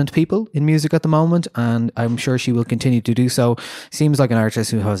prominent people in music at the moment, and I'm sure she will continue to do so. Seems like an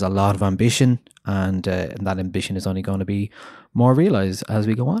artist who has a lot of ambition, and that ambition is only going to be more realised as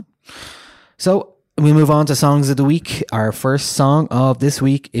we go on. So we move on to songs of the week. Our first song of this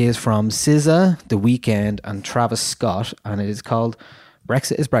week is from SZA, The Weeknd, and Travis Scott, and it is called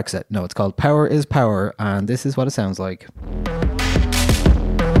Brexit is Brexit. No, it's called Power is Power, and this is what it sounds like.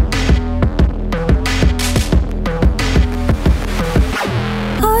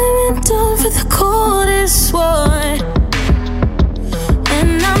 I'm done for the coldest one,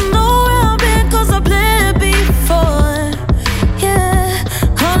 and I know where I've been 'cause I played before. Yeah,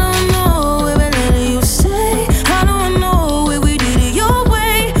 I don't know where we're letting you stay. I don't know where we did it your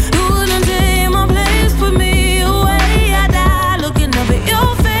way. You wouldn't take my place, put me away. I die looking up at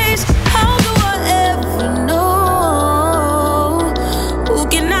your face. How do I ever know? Who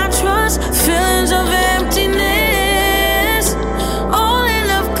can I trust? Feelings of emptiness. Only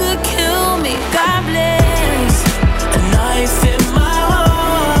love could kill me. God bless. A knife in my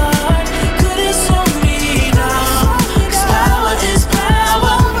heart. Could it slow me down? 'Cause power is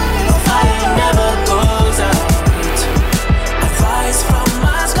power. A fire never goes out. I rise from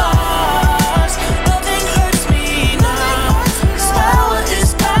my scars. Nothing hurts me now. 'Cause power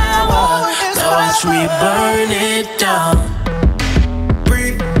is power. Now watch me burn it down.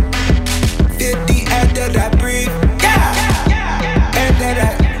 Breathe. 50 after that breathe. Yeah. And then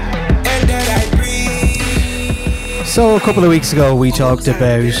I breathe. So a couple of weeks ago we talked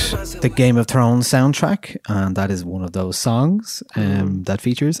about the Game of Thrones soundtrack, and that is one of those songs that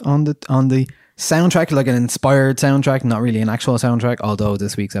features on the soundtrack, like an inspired soundtrack, not really an actual soundtrack, although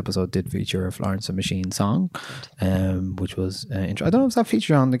this week's episode did feature a Florence and Machine song, which was I don't know if that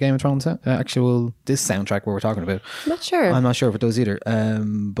featured on the Game of Thrones this soundtrack where we're talking about. Not sure. I'm not sure if it does either,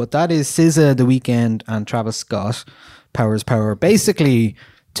 but that is SZA, The Weeknd, and Travis Scott, Power's Power. Basically,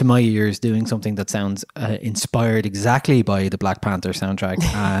 to my ears, doing something that sounds inspired exactly by the Black Panther soundtrack,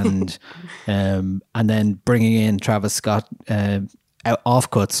 and then bringing in Travis Scott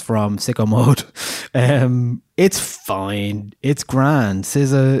offcuts from Sicko Mode. It's fine. It's grand.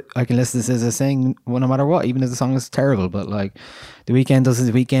 SZA, I can listen to SZA sing no matter what, even if the song is terrible. But like, The Weeknd does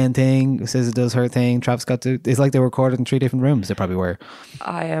his Weeknd thing, SZA does her thing, Travis Scott it's like they were recorded in 3 different rooms. They probably were.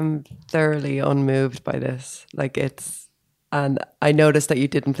 I am thoroughly unmoved by this. Like, and I noticed that you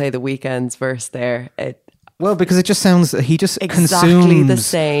didn't play The Weeknd's verse there. Well, because it just sounds, he just exactly consumes the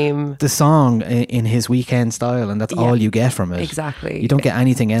same the song in his Weeknd style, and that's all you get from it. Exactly. You don't get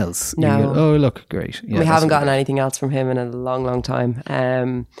anything else. No. You go, oh, look, great. Yeah, we haven't gotten anything else from him in a long, long time.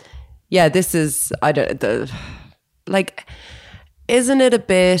 This is, isn't it a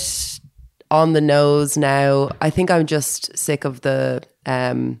bit on the nose now? I think I'm just sick of the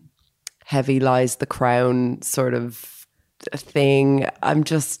heavy lies the crown sort of thing.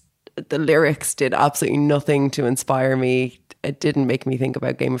 The lyrics did absolutely nothing to inspire me. It didn't make me think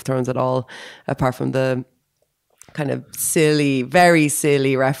about Game of Thrones at all, apart from the kind of silly, very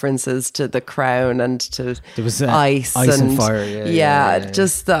silly references to the crown and to there was ice and fire. Yeah.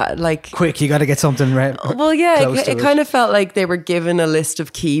 Just that, like, quick, you got to get something right. Well, yeah, it kind of felt like they were given a list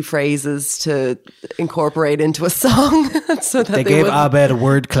of key phrases to incorporate into a song, so that they gave Abed a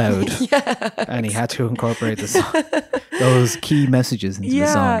word cloud, and he had to incorporate those key messages into the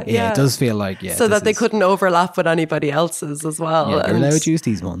song. Yeah, it does feel like so that they couldn't overlap with anybody else's as well. Yeah, you're allowed to use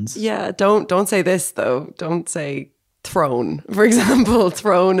these ones. Yeah, don't say this though. Don't say Throne, for example.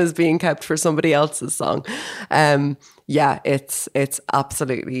 Throne is being kept for somebody else's song. It's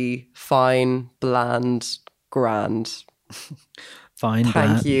absolutely fine, bland, grand.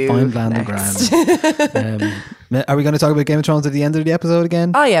 Thank you. Fine, bland, and grand. Are we going to talk about Game of Thrones at the end of the episode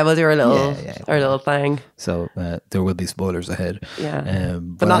again? Oh yeah, we'll do our little thing. So there will be spoilers ahead. Yeah,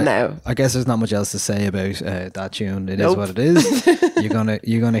 but not now. I guess there's not much else to say about that tune. It is what it is.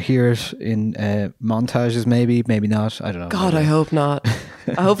 You're gonna hear it in montages, maybe not. I don't know. God, I hope not.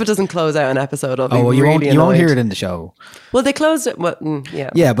 I hope it doesn't close out an episode. You won't hear it in the show. Well, they closed it.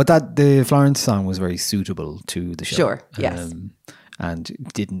 Yeah, but the Florence song was very suitable to the show. Sure, yes. and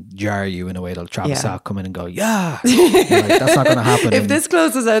didn't jar you in a way that'll Travis Yeah. Scott come in and go, yeah. You're like, that's not going to happen. If this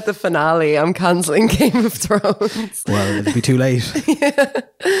closes out the finale, I'm cancelling Game of Thrones. Well, it'll be too late.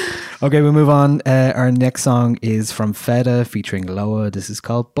 Okay, we'll move on. Our next song is from Feta featuring Loa. This is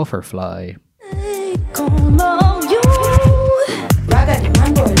called Butterfly.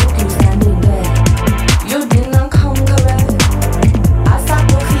 You didn't come correct. I start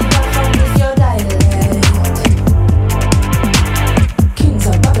to fever from this your dialect. Kings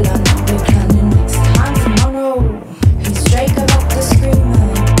of Babylon, they planning next time tomorrow. He's straight up the screamer.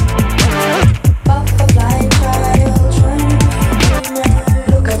 Butterfly child trying to be dreamer.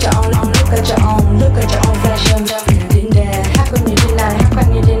 Look at your own, look at your own, look at your own flesh and blood in there. How can you deny? How can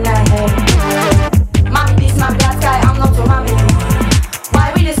you deny? Hey, mommy, this my black sky. I'm not your mommy. Why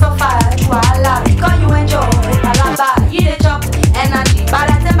we this so far? You are allowed because you enjoy Alaba, you the chop energy.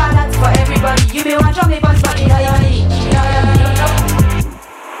 Balance and balance for everybody. You be one me but body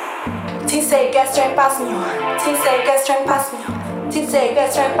Teen say get strength pass me on. Teen say get strength pass me on. Teen say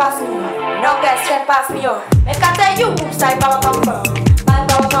get strength pass me on. No get strength pass me on. Make I tell you who side power come from. My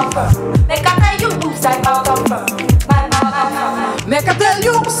power come from. Make I tell you who side power come from. My power come from. Make I tell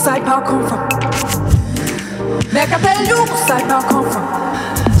you who side power come from. Make I tell you who side power come from.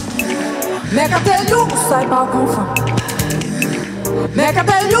 Make I tell you who side power come from. Make I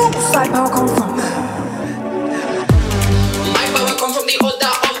tell you who side power come from. My power come from the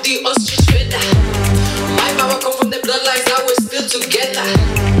order of the ostrich feather. My power come from the bloodlines that we're still together.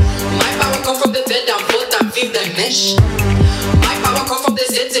 My power come from the third and fourth and fifth dimension. My power come from the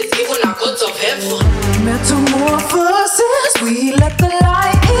senses given a cut of heaven. Metamorphosis, we let the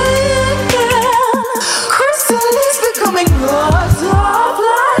light in. Crystal is becoming lots of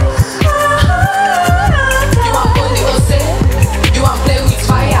light. You want body or say? You want play with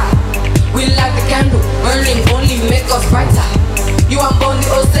fire? We light the candle, burning only make us brighter. You want body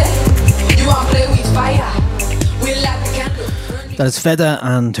or say? You want play with fire? We light the candle. That is Feta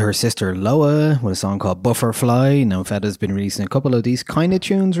and her sister Loa with a song called Butterfly. Now, Feta's been releasing a couple of these kind of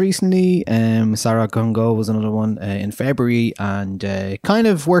tunes recently. Sarah Congo was another one in February, and kind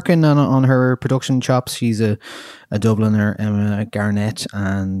of working on her production chops. She's a Dubliner, Emma Garnett,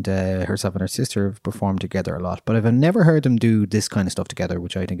 and herself and her sister have performed together a lot. But I've never heard them do this kind of stuff together,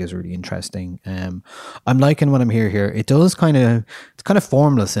 which I think is really interesting. I'm liking what I'm hearing here. It's kind of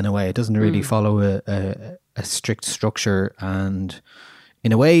formless in a way. It doesn't really follow a strict structure, and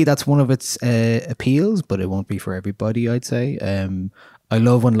in a way that's one of its appeals, but it won't be for everybody, I'd say. I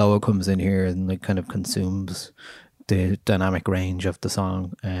love when Loa comes in here and like kind of consumes the dynamic range of the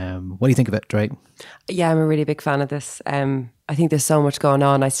song. What do you think of it, Drake? Yeah, I'm a really big fan of this. I think there's so much going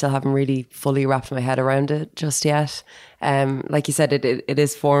on. I still haven't really fully wrapped my head around it just yet. Like you said, it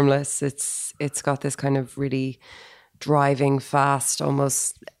is formless. It's got this kind of really driving, fast,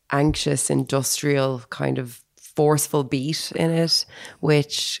 almost anxious, industrial kind of forceful beat in it,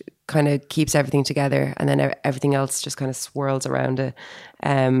 which kind of keeps everything together, and then everything else just kind of swirls around it.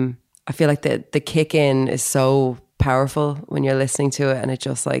 I feel like the kick in is so powerful when you're listening to it, and it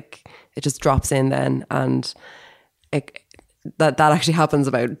just drops in then, and that actually happens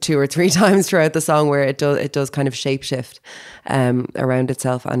about 2 or 3 times throughout the song, where it does kind of shapeshift around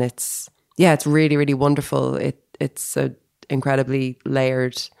itself, and it's really, really wonderful. It's a incredibly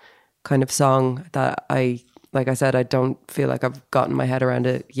layered kind of song that like I said, I don't feel like I've gotten my head around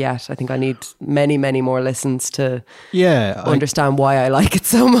it yet. I think I need many, many more listens to understand why I like it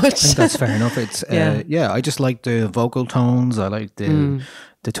so much. I think that's fair enough. It's I just like the vocal tones. I like the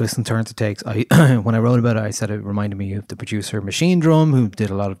twists and turns it takes. When I wrote about it, I said it reminded me of the producer Machine Drum, who did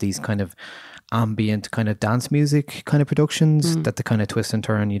a lot of these kind of ambient kind of dance music kind of productions that the kind of twist and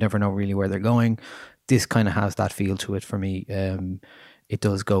turn, you never know really where they're going. This kind of has that feel to it for me. It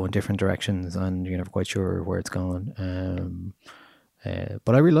does go in different directions and you're never quite sure where it's going.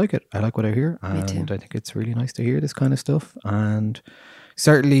 But I really like it. I like what I hear, and I think it's really nice to hear this kind of stuff. And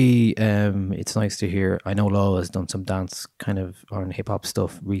certainly it's nice to hear. I know Lola has done some dance kind of on hip hop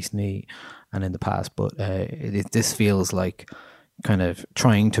stuff recently and in the past, but this feels like kind of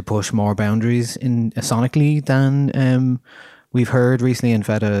trying to push more boundaries in sonically than we've heard recently. And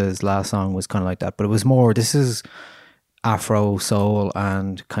Feta's last song was kind of like that, but it was more, this is Afro soul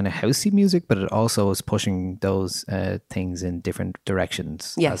and kind of housey music, but it also is pushing those things in different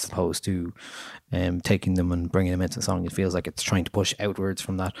directions, as opposed to taking them and bringing them into the song. It feels like it's trying to push outwards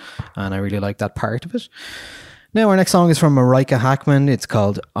from that, and I really like that part of it. Now our next song is from Marika Hackman. It's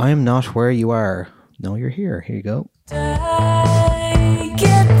called I'm Not Where You Are. No, You're Here. Here you go. I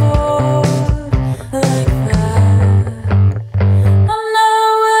get bored like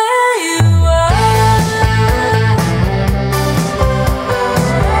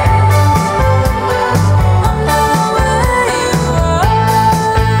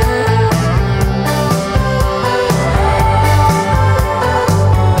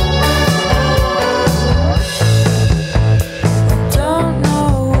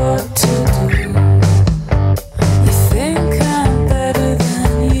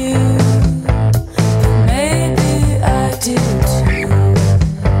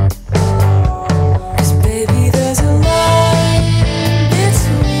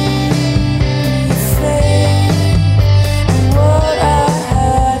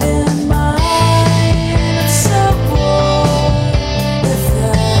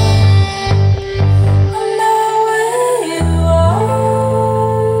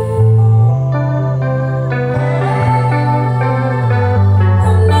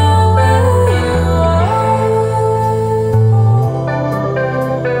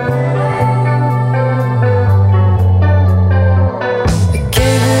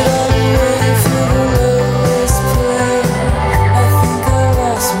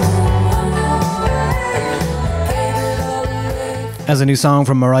was a new song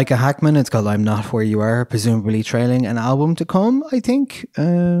from Mariah Hackman. It's called I'm Not Where You Are, presumably trailing an album to come, I think.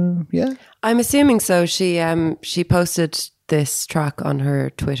 Yeah. I'm assuming so. She posted this track on her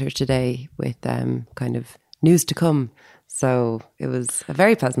Twitter today with kind of news to come. So it was a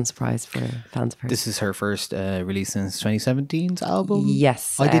very pleasant surprise for fans of hers. This is her first release since 2017's album?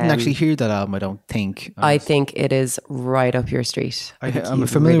 Yes. I didn't actually hear that album, I don't think. I think it is right up your street. I'm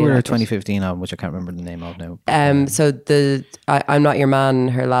familiar with her 2015 album, which I can't remember the name of now. So I'm Not Your Man,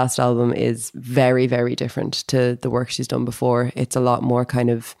 her last album, is very, very different to the work she's done before. It's a lot more kind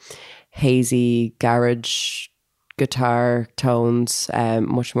of hazy garage guitar tones,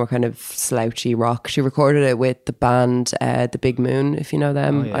 much more kind of slouchy rock. She recorded it with the band The Big Moon, if you know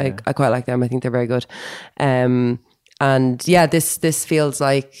them. I quite like them. I think they're very good. And yeah, this feels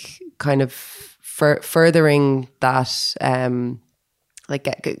like kind of furthering that,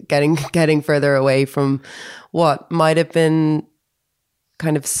 like getting further away from what might have been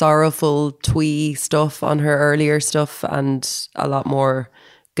kind of sorrowful twee stuff on her earlier stuff, and a lot more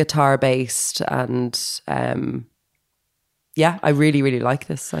guitar based. And yeah, I really, really like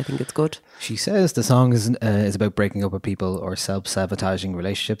this. I think it's good. She says the song is about breaking up with people or self-sabotaging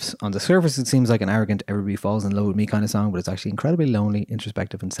relationships. On the surface, it seems like an arrogant everybody falls in love with me kind of song, but it's actually incredibly lonely,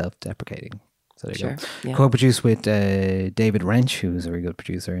 introspective and self-deprecating. So there you go. Yeah. Co-produced with David Wrench, who's a very good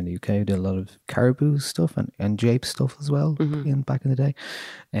producer in the UK, who did a lot of Caribou stuff and Jape stuff as well back in the day.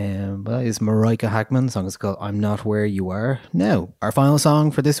 But that is Mariah Hackman. The song is called I'm Not Where You Are. Now, our final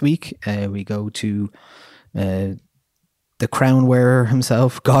song for this week, we go to the crown wearer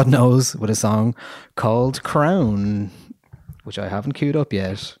himself, God knows, with a song called Crown, which I haven't queued up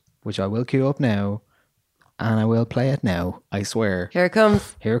yet, which I will queue up now, and I will play it now, I swear. Here it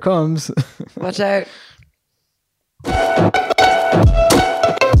comes. Here it comes. Watch out.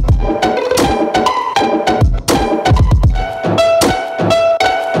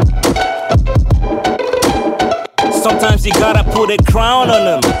 Sometimes you gotta put a crown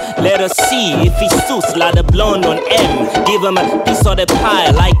on him. Let us see if he suits like the blonde on M. Give him a piece of the pie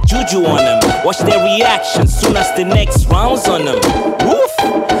like juju on him. Watch their reaction soon as the next round's on him. Woof!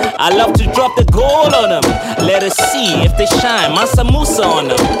 I love to drop the gold on them. Let us see if they shine. Mansa Musa on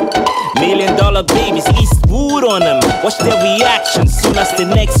them. $1 million babies, Eastwood on them. Watch their reaction soon as the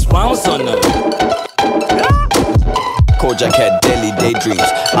next round's on them. Kojak had daily daydreams.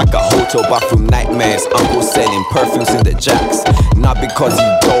 I got hotel bathroom nightmares. Uncle selling perfumes in the jacks. Not because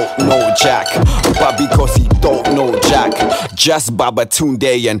he don't know Jack, but because he don't know Jack. Just Baba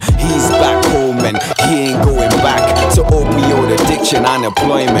Tunde and he's back home and he ain't going back to opioid addiction,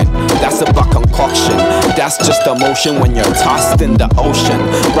 unemployment. That's about concoction. That's just emotion when you're tossed in the ocean.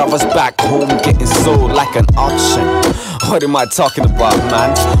 Brothers back home getting sold like an auction. What am I talking about,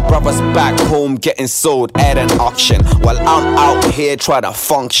 man? Brothers back home getting sold at an auction, while I'm out here trying to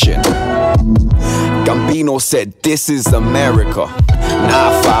function. Gambino said, this is America.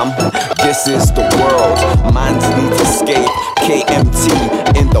 Nah, fam, this is the world. Minds need to escape.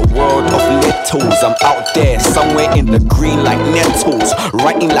 KMT in the world of littles. I'm out there somewhere in the green like nettles,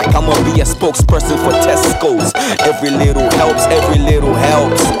 writing like I'ma be a spokesperson for Tesco's. Every little helps, every little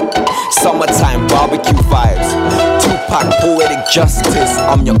helps. Summertime barbecue vibes. Tupac poetic justice.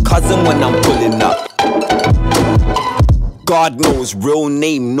 I'm your cousin when I'm pulling up. God knows, real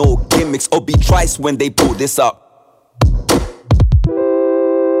name, no gimmicks. Or be twice when they pull this up.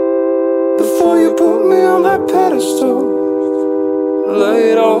 Before you put me on that pedestal,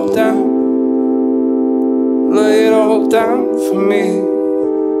 lay it all down. Lay it all down for me.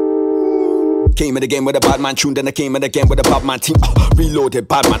 Came in the game with a bad man tune, then I came in again with a bad man team. Reloaded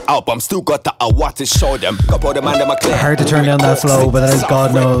bad man album, still got the award to show them. Got all the man them clear. Hard to turn down that flow, but that is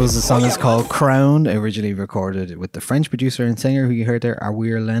God knows. The song is called Crown, originally recorded with the French producer and singer who you heard there,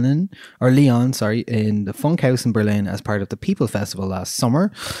 Arwir Leon, in the Funk House in Berlin as part of the People Festival last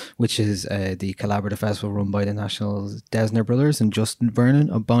summer, which is the collaborative festival run by the National Desner Brothers and Justin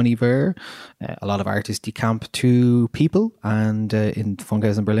Vernon of Bon Iver. A lot of artists decamp to People and in Funk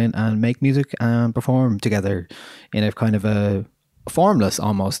House in Berlin and make music and perform together in a kind of a formless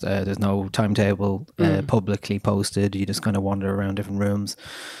almost. There's no timetable publicly posted. You just kind of wander around different rooms,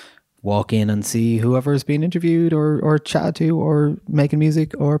 walk in and see whoever's being interviewed or chat to or making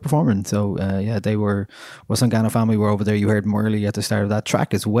music or performing. So yeah, they were Wasangano family were over there. You heard them early at the start of that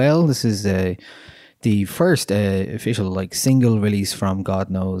track as well. This is the first official like single release from God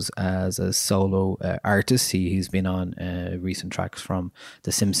Knows as a solo artist. He's been on recent tracks from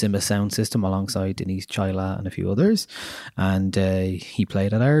the Sim Simba sound system alongside Denise Chaila and a few others. And he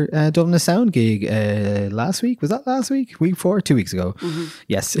played at our Dublin Sound gig last week. Was that last week? Week 4? 2 weeks ago. Mm-hmm.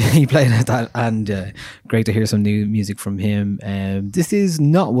 Yes, he played at that, and great to hear some new music from him. This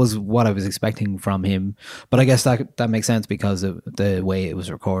was what I was expecting from him, but I guess that makes sense because of the way it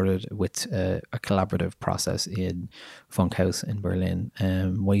was recorded with a collaborative process in Funk House in Berlin.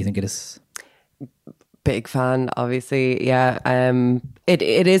 What do you think it is? Big fan, obviously. Yeah. It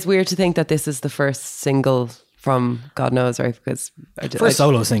is weird to think that this is the first single from God Knows, right? Because first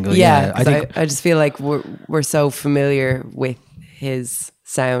solo single. Yeah. I just feel like we're so familiar with his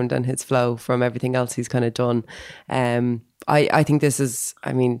sound and his flow from everything else he's kind of done. I think this is,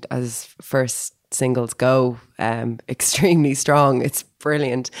 I mean, as first singles go, extremely strong. It's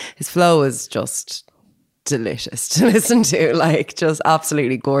brilliant. His flow is just delicious to listen to, like just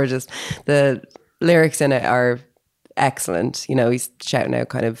absolutely gorgeous. The lyrics in it are excellent. You know, he's shouting out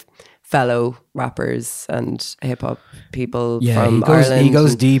kind of fellow rappers and hip-hop people from Ireland. He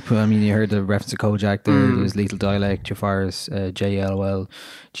goes deep. I mean, you heard the reference to Kojak there. There's Lethal Dialect, Jafar's, JLL,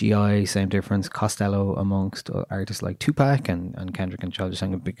 GI, Same Difference, Costello, amongst artists like Tupac and Kendrick and Childish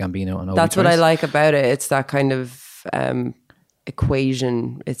Gambino. And that's what I like about it. It's that kind of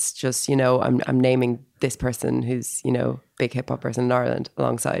equation. It's just, you know, I'm naming this person who's, you know, big hip-hop person in Ireland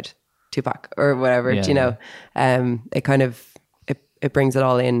alongside Tupac or whatever, you know. It kind of it brings it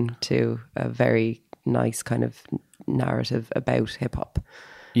all into a very nice kind of narrative about hip hop.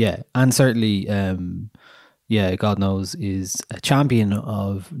 Yeah, and certainly, God Knows is a champion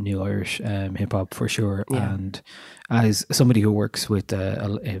of new Irish hip hop for sure. Yeah. And as somebody who works with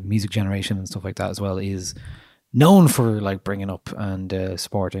a music generation and stuff like that as well, is known for like bringing up and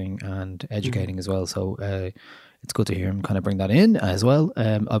supporting and educating as well. So it's good to hear him kind of bring that in as well.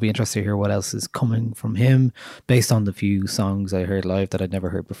 I'll be interested to hear what else is coming from him based on the few songs I heard live that I'd never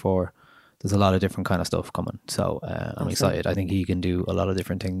heard before. There's a lot of different kind of stuff coming. So I'm excited. I think he can do a lot of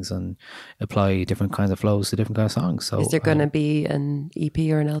different things and apply different kinds of flows to different kind of songs. So is there going to be an EP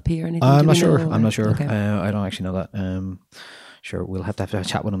or an LP or anything? I'm not sure. Okay. I don't actually know that. Sure, we'll have to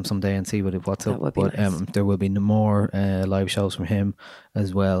chat with him someday and see what's up. But nice. There will be more live shows from him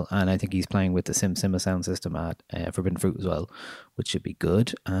as well, and I think he's playing with the Sim Simba sound system at Forbidden Fruit as well, which should be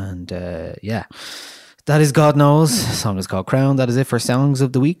good. And that is God Knows. The song is called Crown. That is it for Songs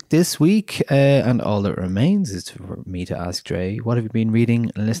of the Week this week, and all that remains is for me to ask Dre, what have you been reading,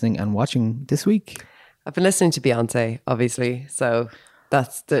 listening, and watching this week? I've been listening to Beyonce, obviously, so. I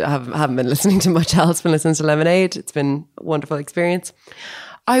haven't been listening to much else. Been listening to Lemonade. It's been a wonderful experience.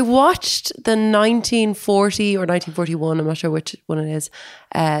 I watched the 1940 or 1941, I'm not sure which one it is,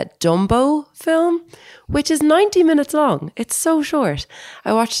 Dumbo film, which is 90 minutes long. It's so short.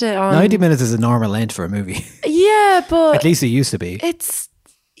 I watched it on... 90 minutes is a normal length for a movie. Yeah, but... At least it used to be. It's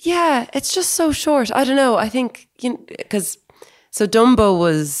just so short. I don't know. I think, because... So Dumbo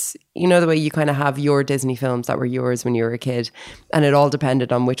was, you know, the way you kind of have your Disney films that were yours when you were a kid, and it all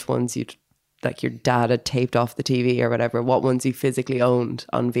depended on which ones you'd, like your dad had taped off the TV or whatever, what ones you physically owned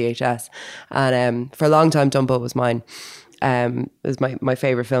on VHS. And for a long time, Dumbo was mine. It was my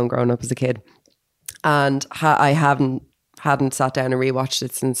favourite film growing up as a kid. And I hadn't sat down and rewatched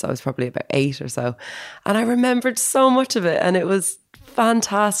it since I was probably about 8 or so. And I remembered so much of it, and it was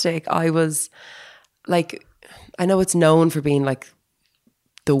fantastic. I was like... I know it's known for being like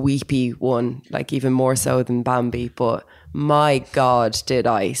the weepy one, like even more so than Bambi, but my God, did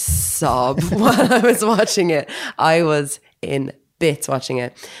I sob while I was watching it. I was in bits watching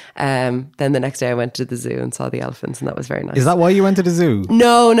it. Then the next day I went to the zoo and saw the elephants, and that was very nice. Is that why you went to the zoo?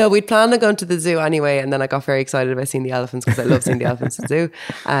 No, we'd planned on going to the zoo anyway, and then I got very excited about seeing the elephants because I love seeing the elephants at the zoo.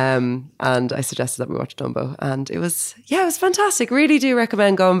 And I suggested that we watch Dumbo, and it was fantastic. Really do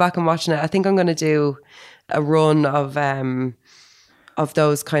recommend going back and watching it. I think I'm going to do a run of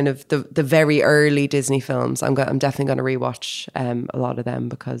those kind of the very early Disney films. I'm definitely going to rewatch a lot of them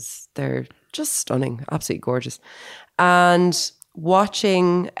because they're just stunning, absolutely gorgeous. And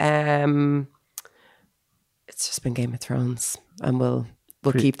watching, it's just been Game of Thrones, and we'll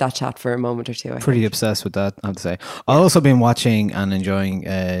keep that chat for a moment or two. Pretty obsessed with that, I have to say. I've also been watching and enjoying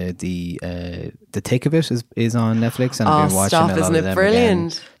the Take of It is on Netflix, and I've been watching a lot of them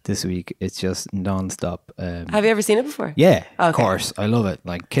brilliant again this week. It's just non-stop. Have you ever seen it before? Yeah, okay. Of course. I love it.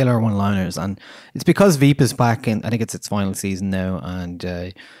 Like killer one-liners, and it's because Veep is back, and I think it's its final season now.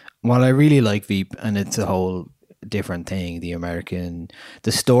 And while I really like Veep, and it's a whole different thing.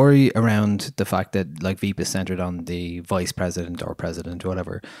 The story around the fact that like Veep is centered on the vice president or president or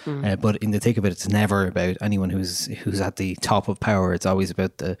whatever, but in the thick of it, it's never about anyone who's at the top of power. It's always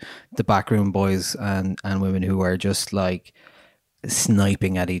about the backroom boys and women who are just like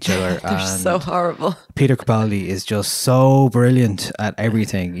sniping at each other. They're so horrible. Peter Capaldi is just so brilliant at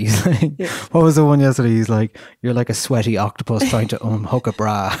everything. He's like, what was the one yesterday? He's like, you're like a sweaty octopus trying to unhook a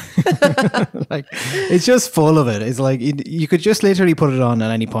bra. Like, it's just full of it. It's like you could just literally put it on at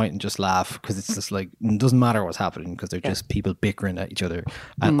any point and just laugh, because it's just like, it doesn't matter what's happening, because they're just people bickering at each other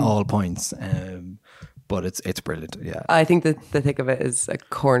at all points. But it's brilliant. Yeah, I think that the thick of it is a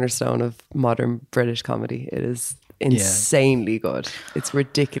cornerstone of modern British comedy. It is insanely good. It's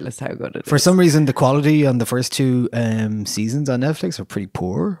ridiculous how good it is. For some reason, the quality on the first 2 seasons on Netflix are pretty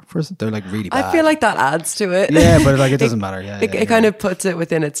poor. They're like really bad. I feel like that adds to it. Yeah, but like it doesn't matter. It kind of puts it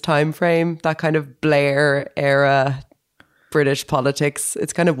within its time frame. That kind of Blair era British politics.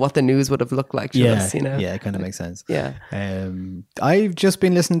 It's kind of what the news would have looked like to us, you know? Yeah, it kind of makes sense. Yeah. I've just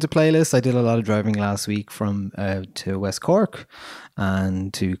been listening to playlists. I did a lot of driving last week from to West Cork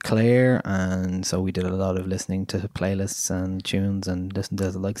and to Clare, and so we did a lot of listening to playlists and tunes and listening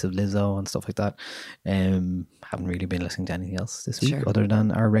to the likes of Lizzo and stuff like that. Haven't really been listening to anything else this week other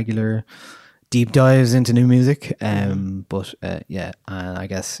than our regular deep dives into new music. But and I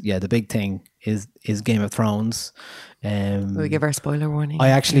guess the big thing is Game of Thrones. Will we give our spoiler warning? I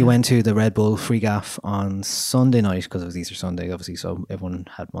actually went to the Red Bull Free Gaff on Sunday night because it was Easter Sunday, obviously, so everyone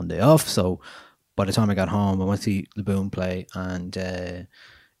had Monday off. So by the time I got home, I went to see the Boom play and a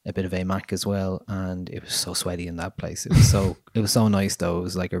bit of AMAC as well, and it was so sweaty in that place. It was so nice though. It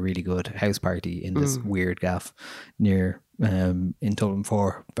was like a really good house party in this weird gaff near in Dublin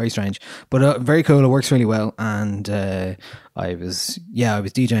 4. Very strange, but very cool. It works really well. And I was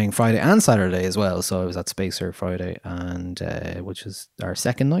DJing Friday and Saturday as well. So I was at Spacer Friday, and which is our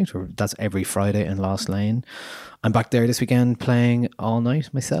second night, or that's every Friday in Lost Lane. I'm back there this weekend playing all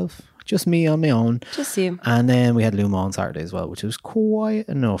night myself. Just me on my own. Just you. And then we had Luma on Saturday as well, which was quiet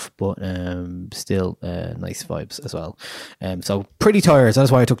enough, but still nice vibes as well. So pretty tired. So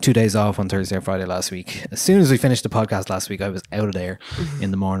that's why I took 2 days off on Thursday and Friday last week. As soon as we finished the podcast last week, I was out of there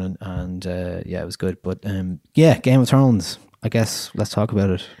in the morning, and it was good. But Game of Thrones, I guess let's talk about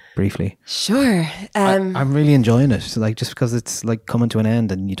it briefly. Sure. I'm really enjoying it, like, just because it's like coming to an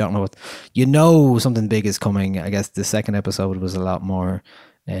end and you don't know something big is coming. I guess the second episode was a lot more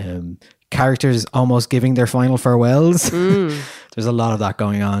characters almost giving their final farewells. There's a lot of that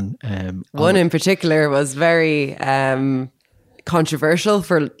going on. One in particular was very controversial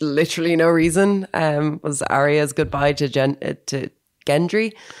for literally no reason. Was Arya's goodbye to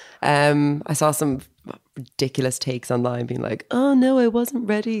Gendry. I saw some ridiculous takes online being like, oh no, I wasn't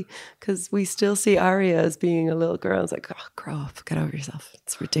ready, because we still see Arya as being a little girl. I was like, oh, grow up, get over yourself.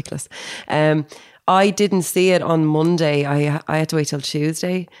 It's ridiculous. I didn't see it on Monday. I had to wait till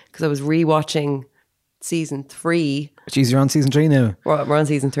Tuesday because I was rewatching season 3. Jeez, you're on season 3 now. We're on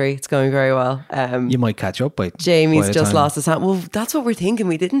season 3. It's going very well. You might catch up by Jamie's just lost his hand. Well, that's what we're thinking.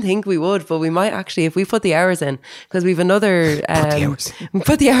 We didn't think we would, but we might actually, if we put the hours in, because we've another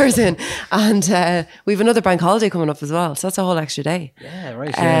put the hours in, and we have another bank holiday coming up as well. So that's a whole extra day. Yeah,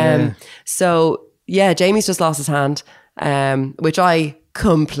 right. So Jamie's just lost his hand, which I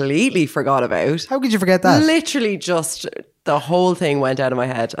completely forgot about. How could you forget that? Literally just the whole thing went out of my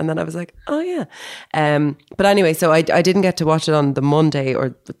head, and then I was like, oh yeah. But anyway, so I didn't get to watch it on the Monday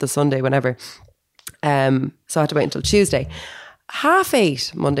or the Sunday, whenever. So I had to wait until Tuesday.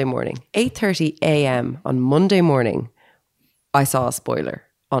 8:30 Monday morning, 8:30 a.m. on Monday morning, I saw a spoiler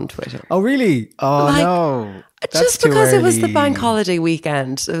on Twitter. Oh really? Oh no. That's just because it was the bank holiday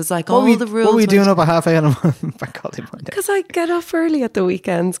weekend. It was like the rules. What were you doing up at 8:30 on bank holiday Monday? Because I get up early at the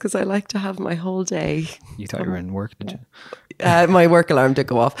weekends because I like to have my whole day. You thought you were in work, did you? My work alarm did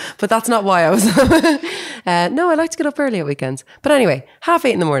go off, but that's not why I was. No, I like to get up early at weekends. But anyway,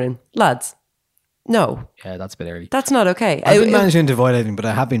 8:30 in the morning, lads. No. Yeah, that's a bit early. That's not okay. I've been managing to avoid anything, but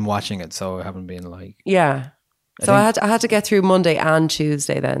I have been watching it, so I haven't been like... Yeah. So I had to get through Monday and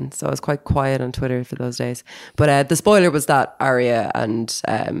Tuesday then. So I was quite quiet on Twitter for those days. But the spoiler was that Arya and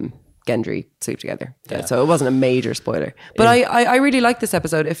Gendry sleep together. Yeah. So it wasn't a major spoiler. But I really liked this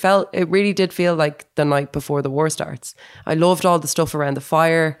episode. It really did feel like the night before the war starts. I loved all the stuff around the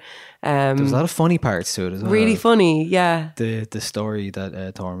fire. There was a lot of funny parts to it as well. Really funny, yeah. The story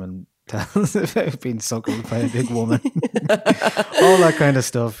that Tormund tells about being suckled by a big woman. All that kind of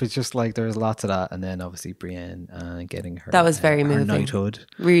stuff. It's just like there's lots of that, and then obviously Brienne getting her, that was very moving. Her knighthood,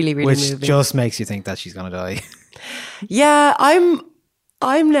 really which moving. just makes you think that she's gonna die. Yeah,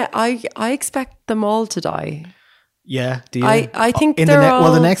 I expect them all to die. Yeah, do you? I think in they're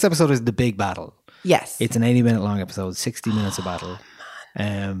well, the all- next episode is the big battle. Yes. It's an 80-minute long episode, 60 minutes of battle.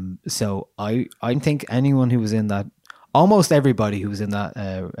 So I think anyone who was in that, almost everybody who was in that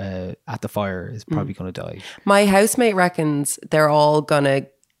at the fire is probably going to die. My housemate reckons they're all gonna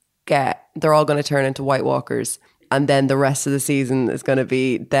turn into White Walkers, and then the rest of the season is going to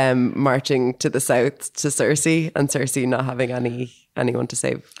be them marching to the south to Cersei, and Cersei not having anyone to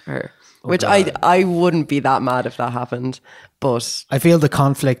save her. Which I wouldn't be that mad if that happened, but I feel the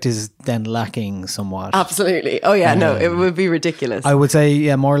conflict is then lacking somewhat. Absolutely. Oh yeah, no, it would be ridiculous. I would say,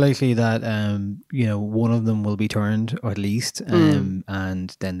 yeah, more likely that one of them will be turned, or at least,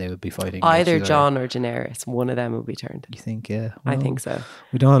 and then they would be fighting either Jon or Daenerys. One of them will be turned. You think? Yeah, I think so.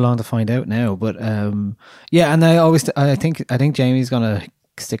 We don't have long to find out now, but yeah, and I think Jamie's gonna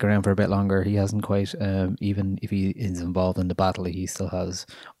stick around for a bit longer. He hasn't quite, even if he is involved in the battle, he still has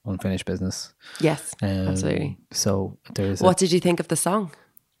unfinished business. Yes, absolutely. So there's. What did you think of the song?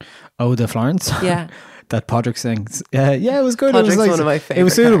 Oh, the Florence. Yeah. That Podrick sings. Yeah, it was good. Podrick's it was one of my favorite. It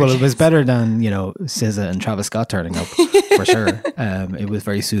was suitable. characters. It was better than SZA and Travis Scott turning up for sure. It was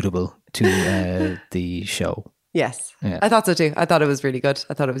very suitable to the show. Yes, Yeah. I thought so too. I thought it was really good.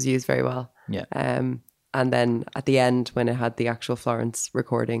 I thought it was used very well. Yeah. And then at the end, when it had the actual Florence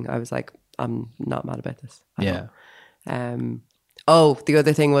recording, I was like, I'm not mad about this. Yeah. The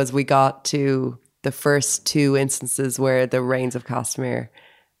other thing was we got to the first two instances where the Reigns of Castamere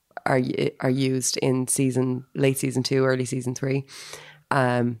are used in late season 2, early season 3.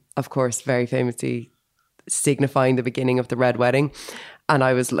 Of course, very famously signifying the beginning of the Red Wedding. And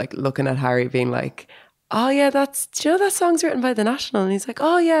I was like looking at Harry being like, oh yeah, do you know that song's written by The National? And he's like,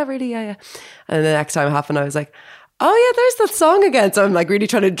 oh yeah, really, yeah. And the next time it happened, I was like, oh yeah, there's that song again. So I'm like really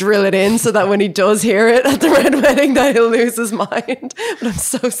trying to drill it in so that when he does hear it at the Red Wedding that he'll lose his mind. But I'm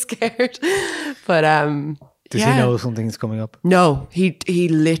so scared. But does he know something's coming up? No, he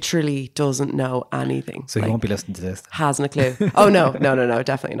literally doesn't know anything. So he won't be listening to this. Hasn't a clue. Oh no,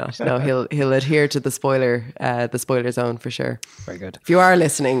 definitely not. No, he'll adhere to the spoiler zone for sure. Very good. If you are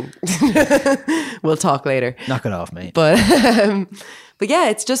listening, we'll talk later. Knock it off, mate. But yeah,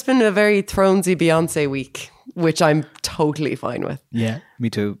 it's just been a very Thronesy Beyonce week, which I'm totally fine with. Yeah, me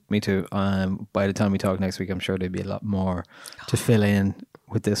too. By the time we talk next week, I'm sure there'll be a lot more to fill in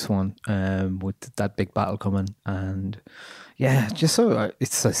with this one, with that big battle coming. And yeah, just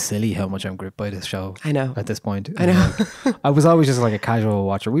it's so silly how much I'm gripped by this show. I know. At this point. I know. I was always just like a casual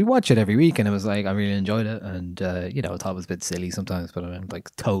watcher. We watch it every week and it was like, I really enjoyed it. And, I thought it was a bit silly sometimes, but I'm like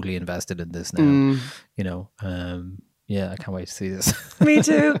totally invested in this now. Yeah, I can't wait to see this. Me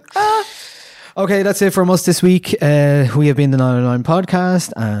too. Okay, that's it from us this week. We have been the 909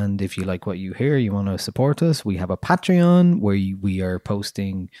 podcast, and if you like what you hear, you want to support us, we have a Patreon where we are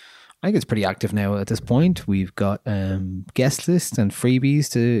posting. I think it's pretty active now at this point. We've got guest lists and freebies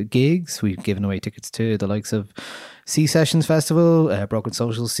to gigs. We've given away tickets to the likes of Sea Sessions Festival, Broken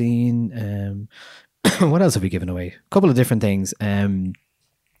Social Scene. What else have we given away? A couple of different things.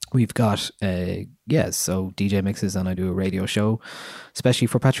 We've got, so DJ mixes, and I do a radio show, especially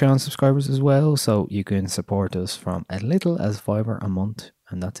for Patreon subscribers as well. So you can support us from as little as $5 a month,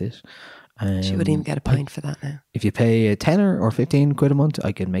 and that's it. She wouldn't even get a pint for that now. If you pay a tenner or 15 quid a month,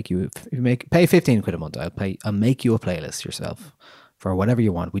 I can make you, pay 15 quid a month, I'll make you a playlist yourself for whatever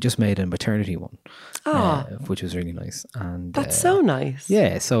you want. We just made a maternity one, which was really nice. And that's so nice.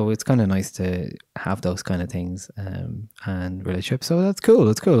 Yeah, so it's kind of nice to have those kind of things and relationships. So that's cool.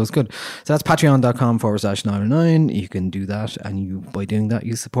 It's good. So that's patreon.com/909. You can do that, and by doing that,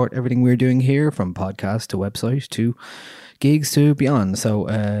 you support everything we're doing here, from podcast to website to gigs to beyond. So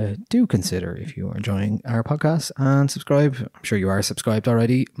do consider, if you are enjoying our podcast, and subscribe. I'm sure you are subscribed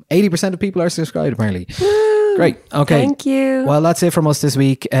already. 80% of people are subscribed, apparently. Great. Okay. Thank you. Well, that's it from us this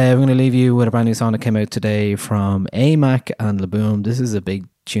week. We're going to leave you with a brand new song that came out today from AMAC and Laboom. This is a big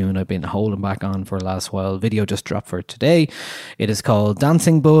tune I've been holding back on for the last while. Video just dropped for today. It is called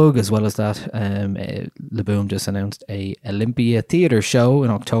Dancing Bug. As well as that, Laboom just announced a Olympia Theatre show in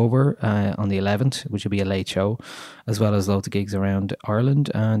October on the 11th, which will be a late show, as well as loads of gigs around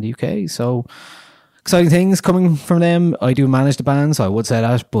Ireland and the UK. So exciting things coming from them. I do manage the band, so I would say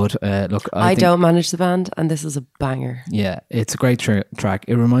that. But look, I don't manage the band, and this is a banger. Yeah, it's a great track.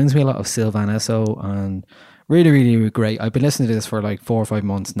 It reminds me a lot of Sylvan Esso, and really, really great. I've been listening to this for like 4 or 5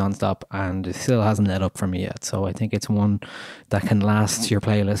 months nonstop, and it still hasn't let up for me yet. So I think it's one that can last your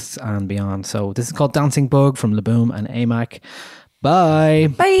playlists and beyond. So this is called Dancing Bug from Laboom and AMAC. Bye.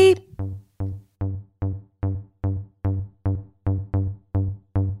 Bye.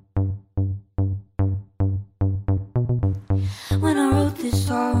 When I wrote this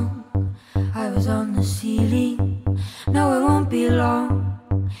song, I was on the ceiling,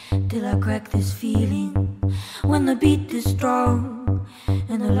 till I crack this feeling. When the beat is strong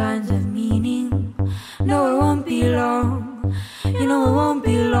and the lines have meaning. No, it won't be long. You know it won't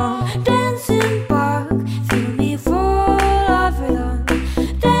be long. Dancing park, feel me fall off rhythm.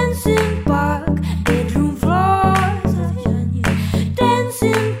 Dancing park, bedroom floors.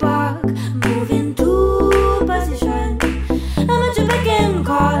 Dancing park, moving to position. I'm at your beck and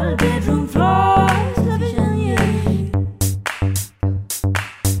call, bedroom floors.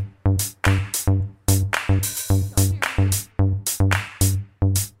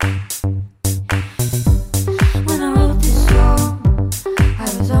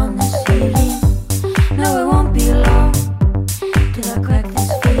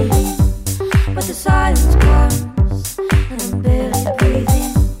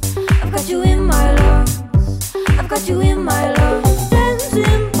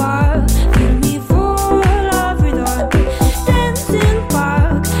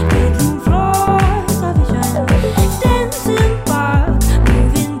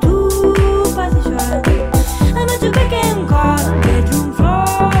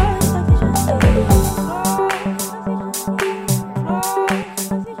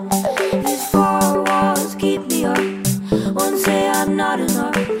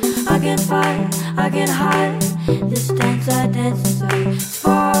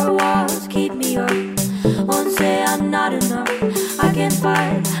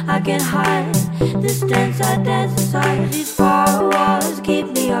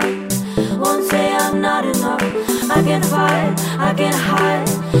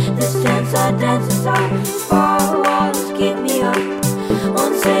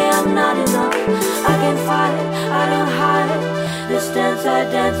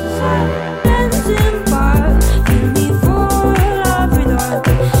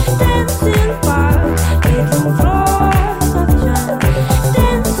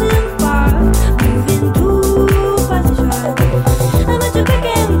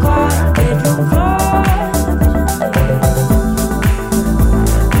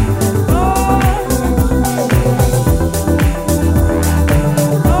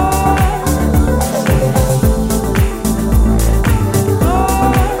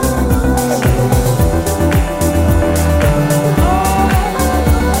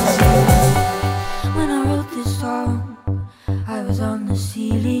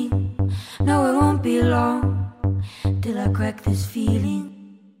 No, it won't be long till I crack this feeling.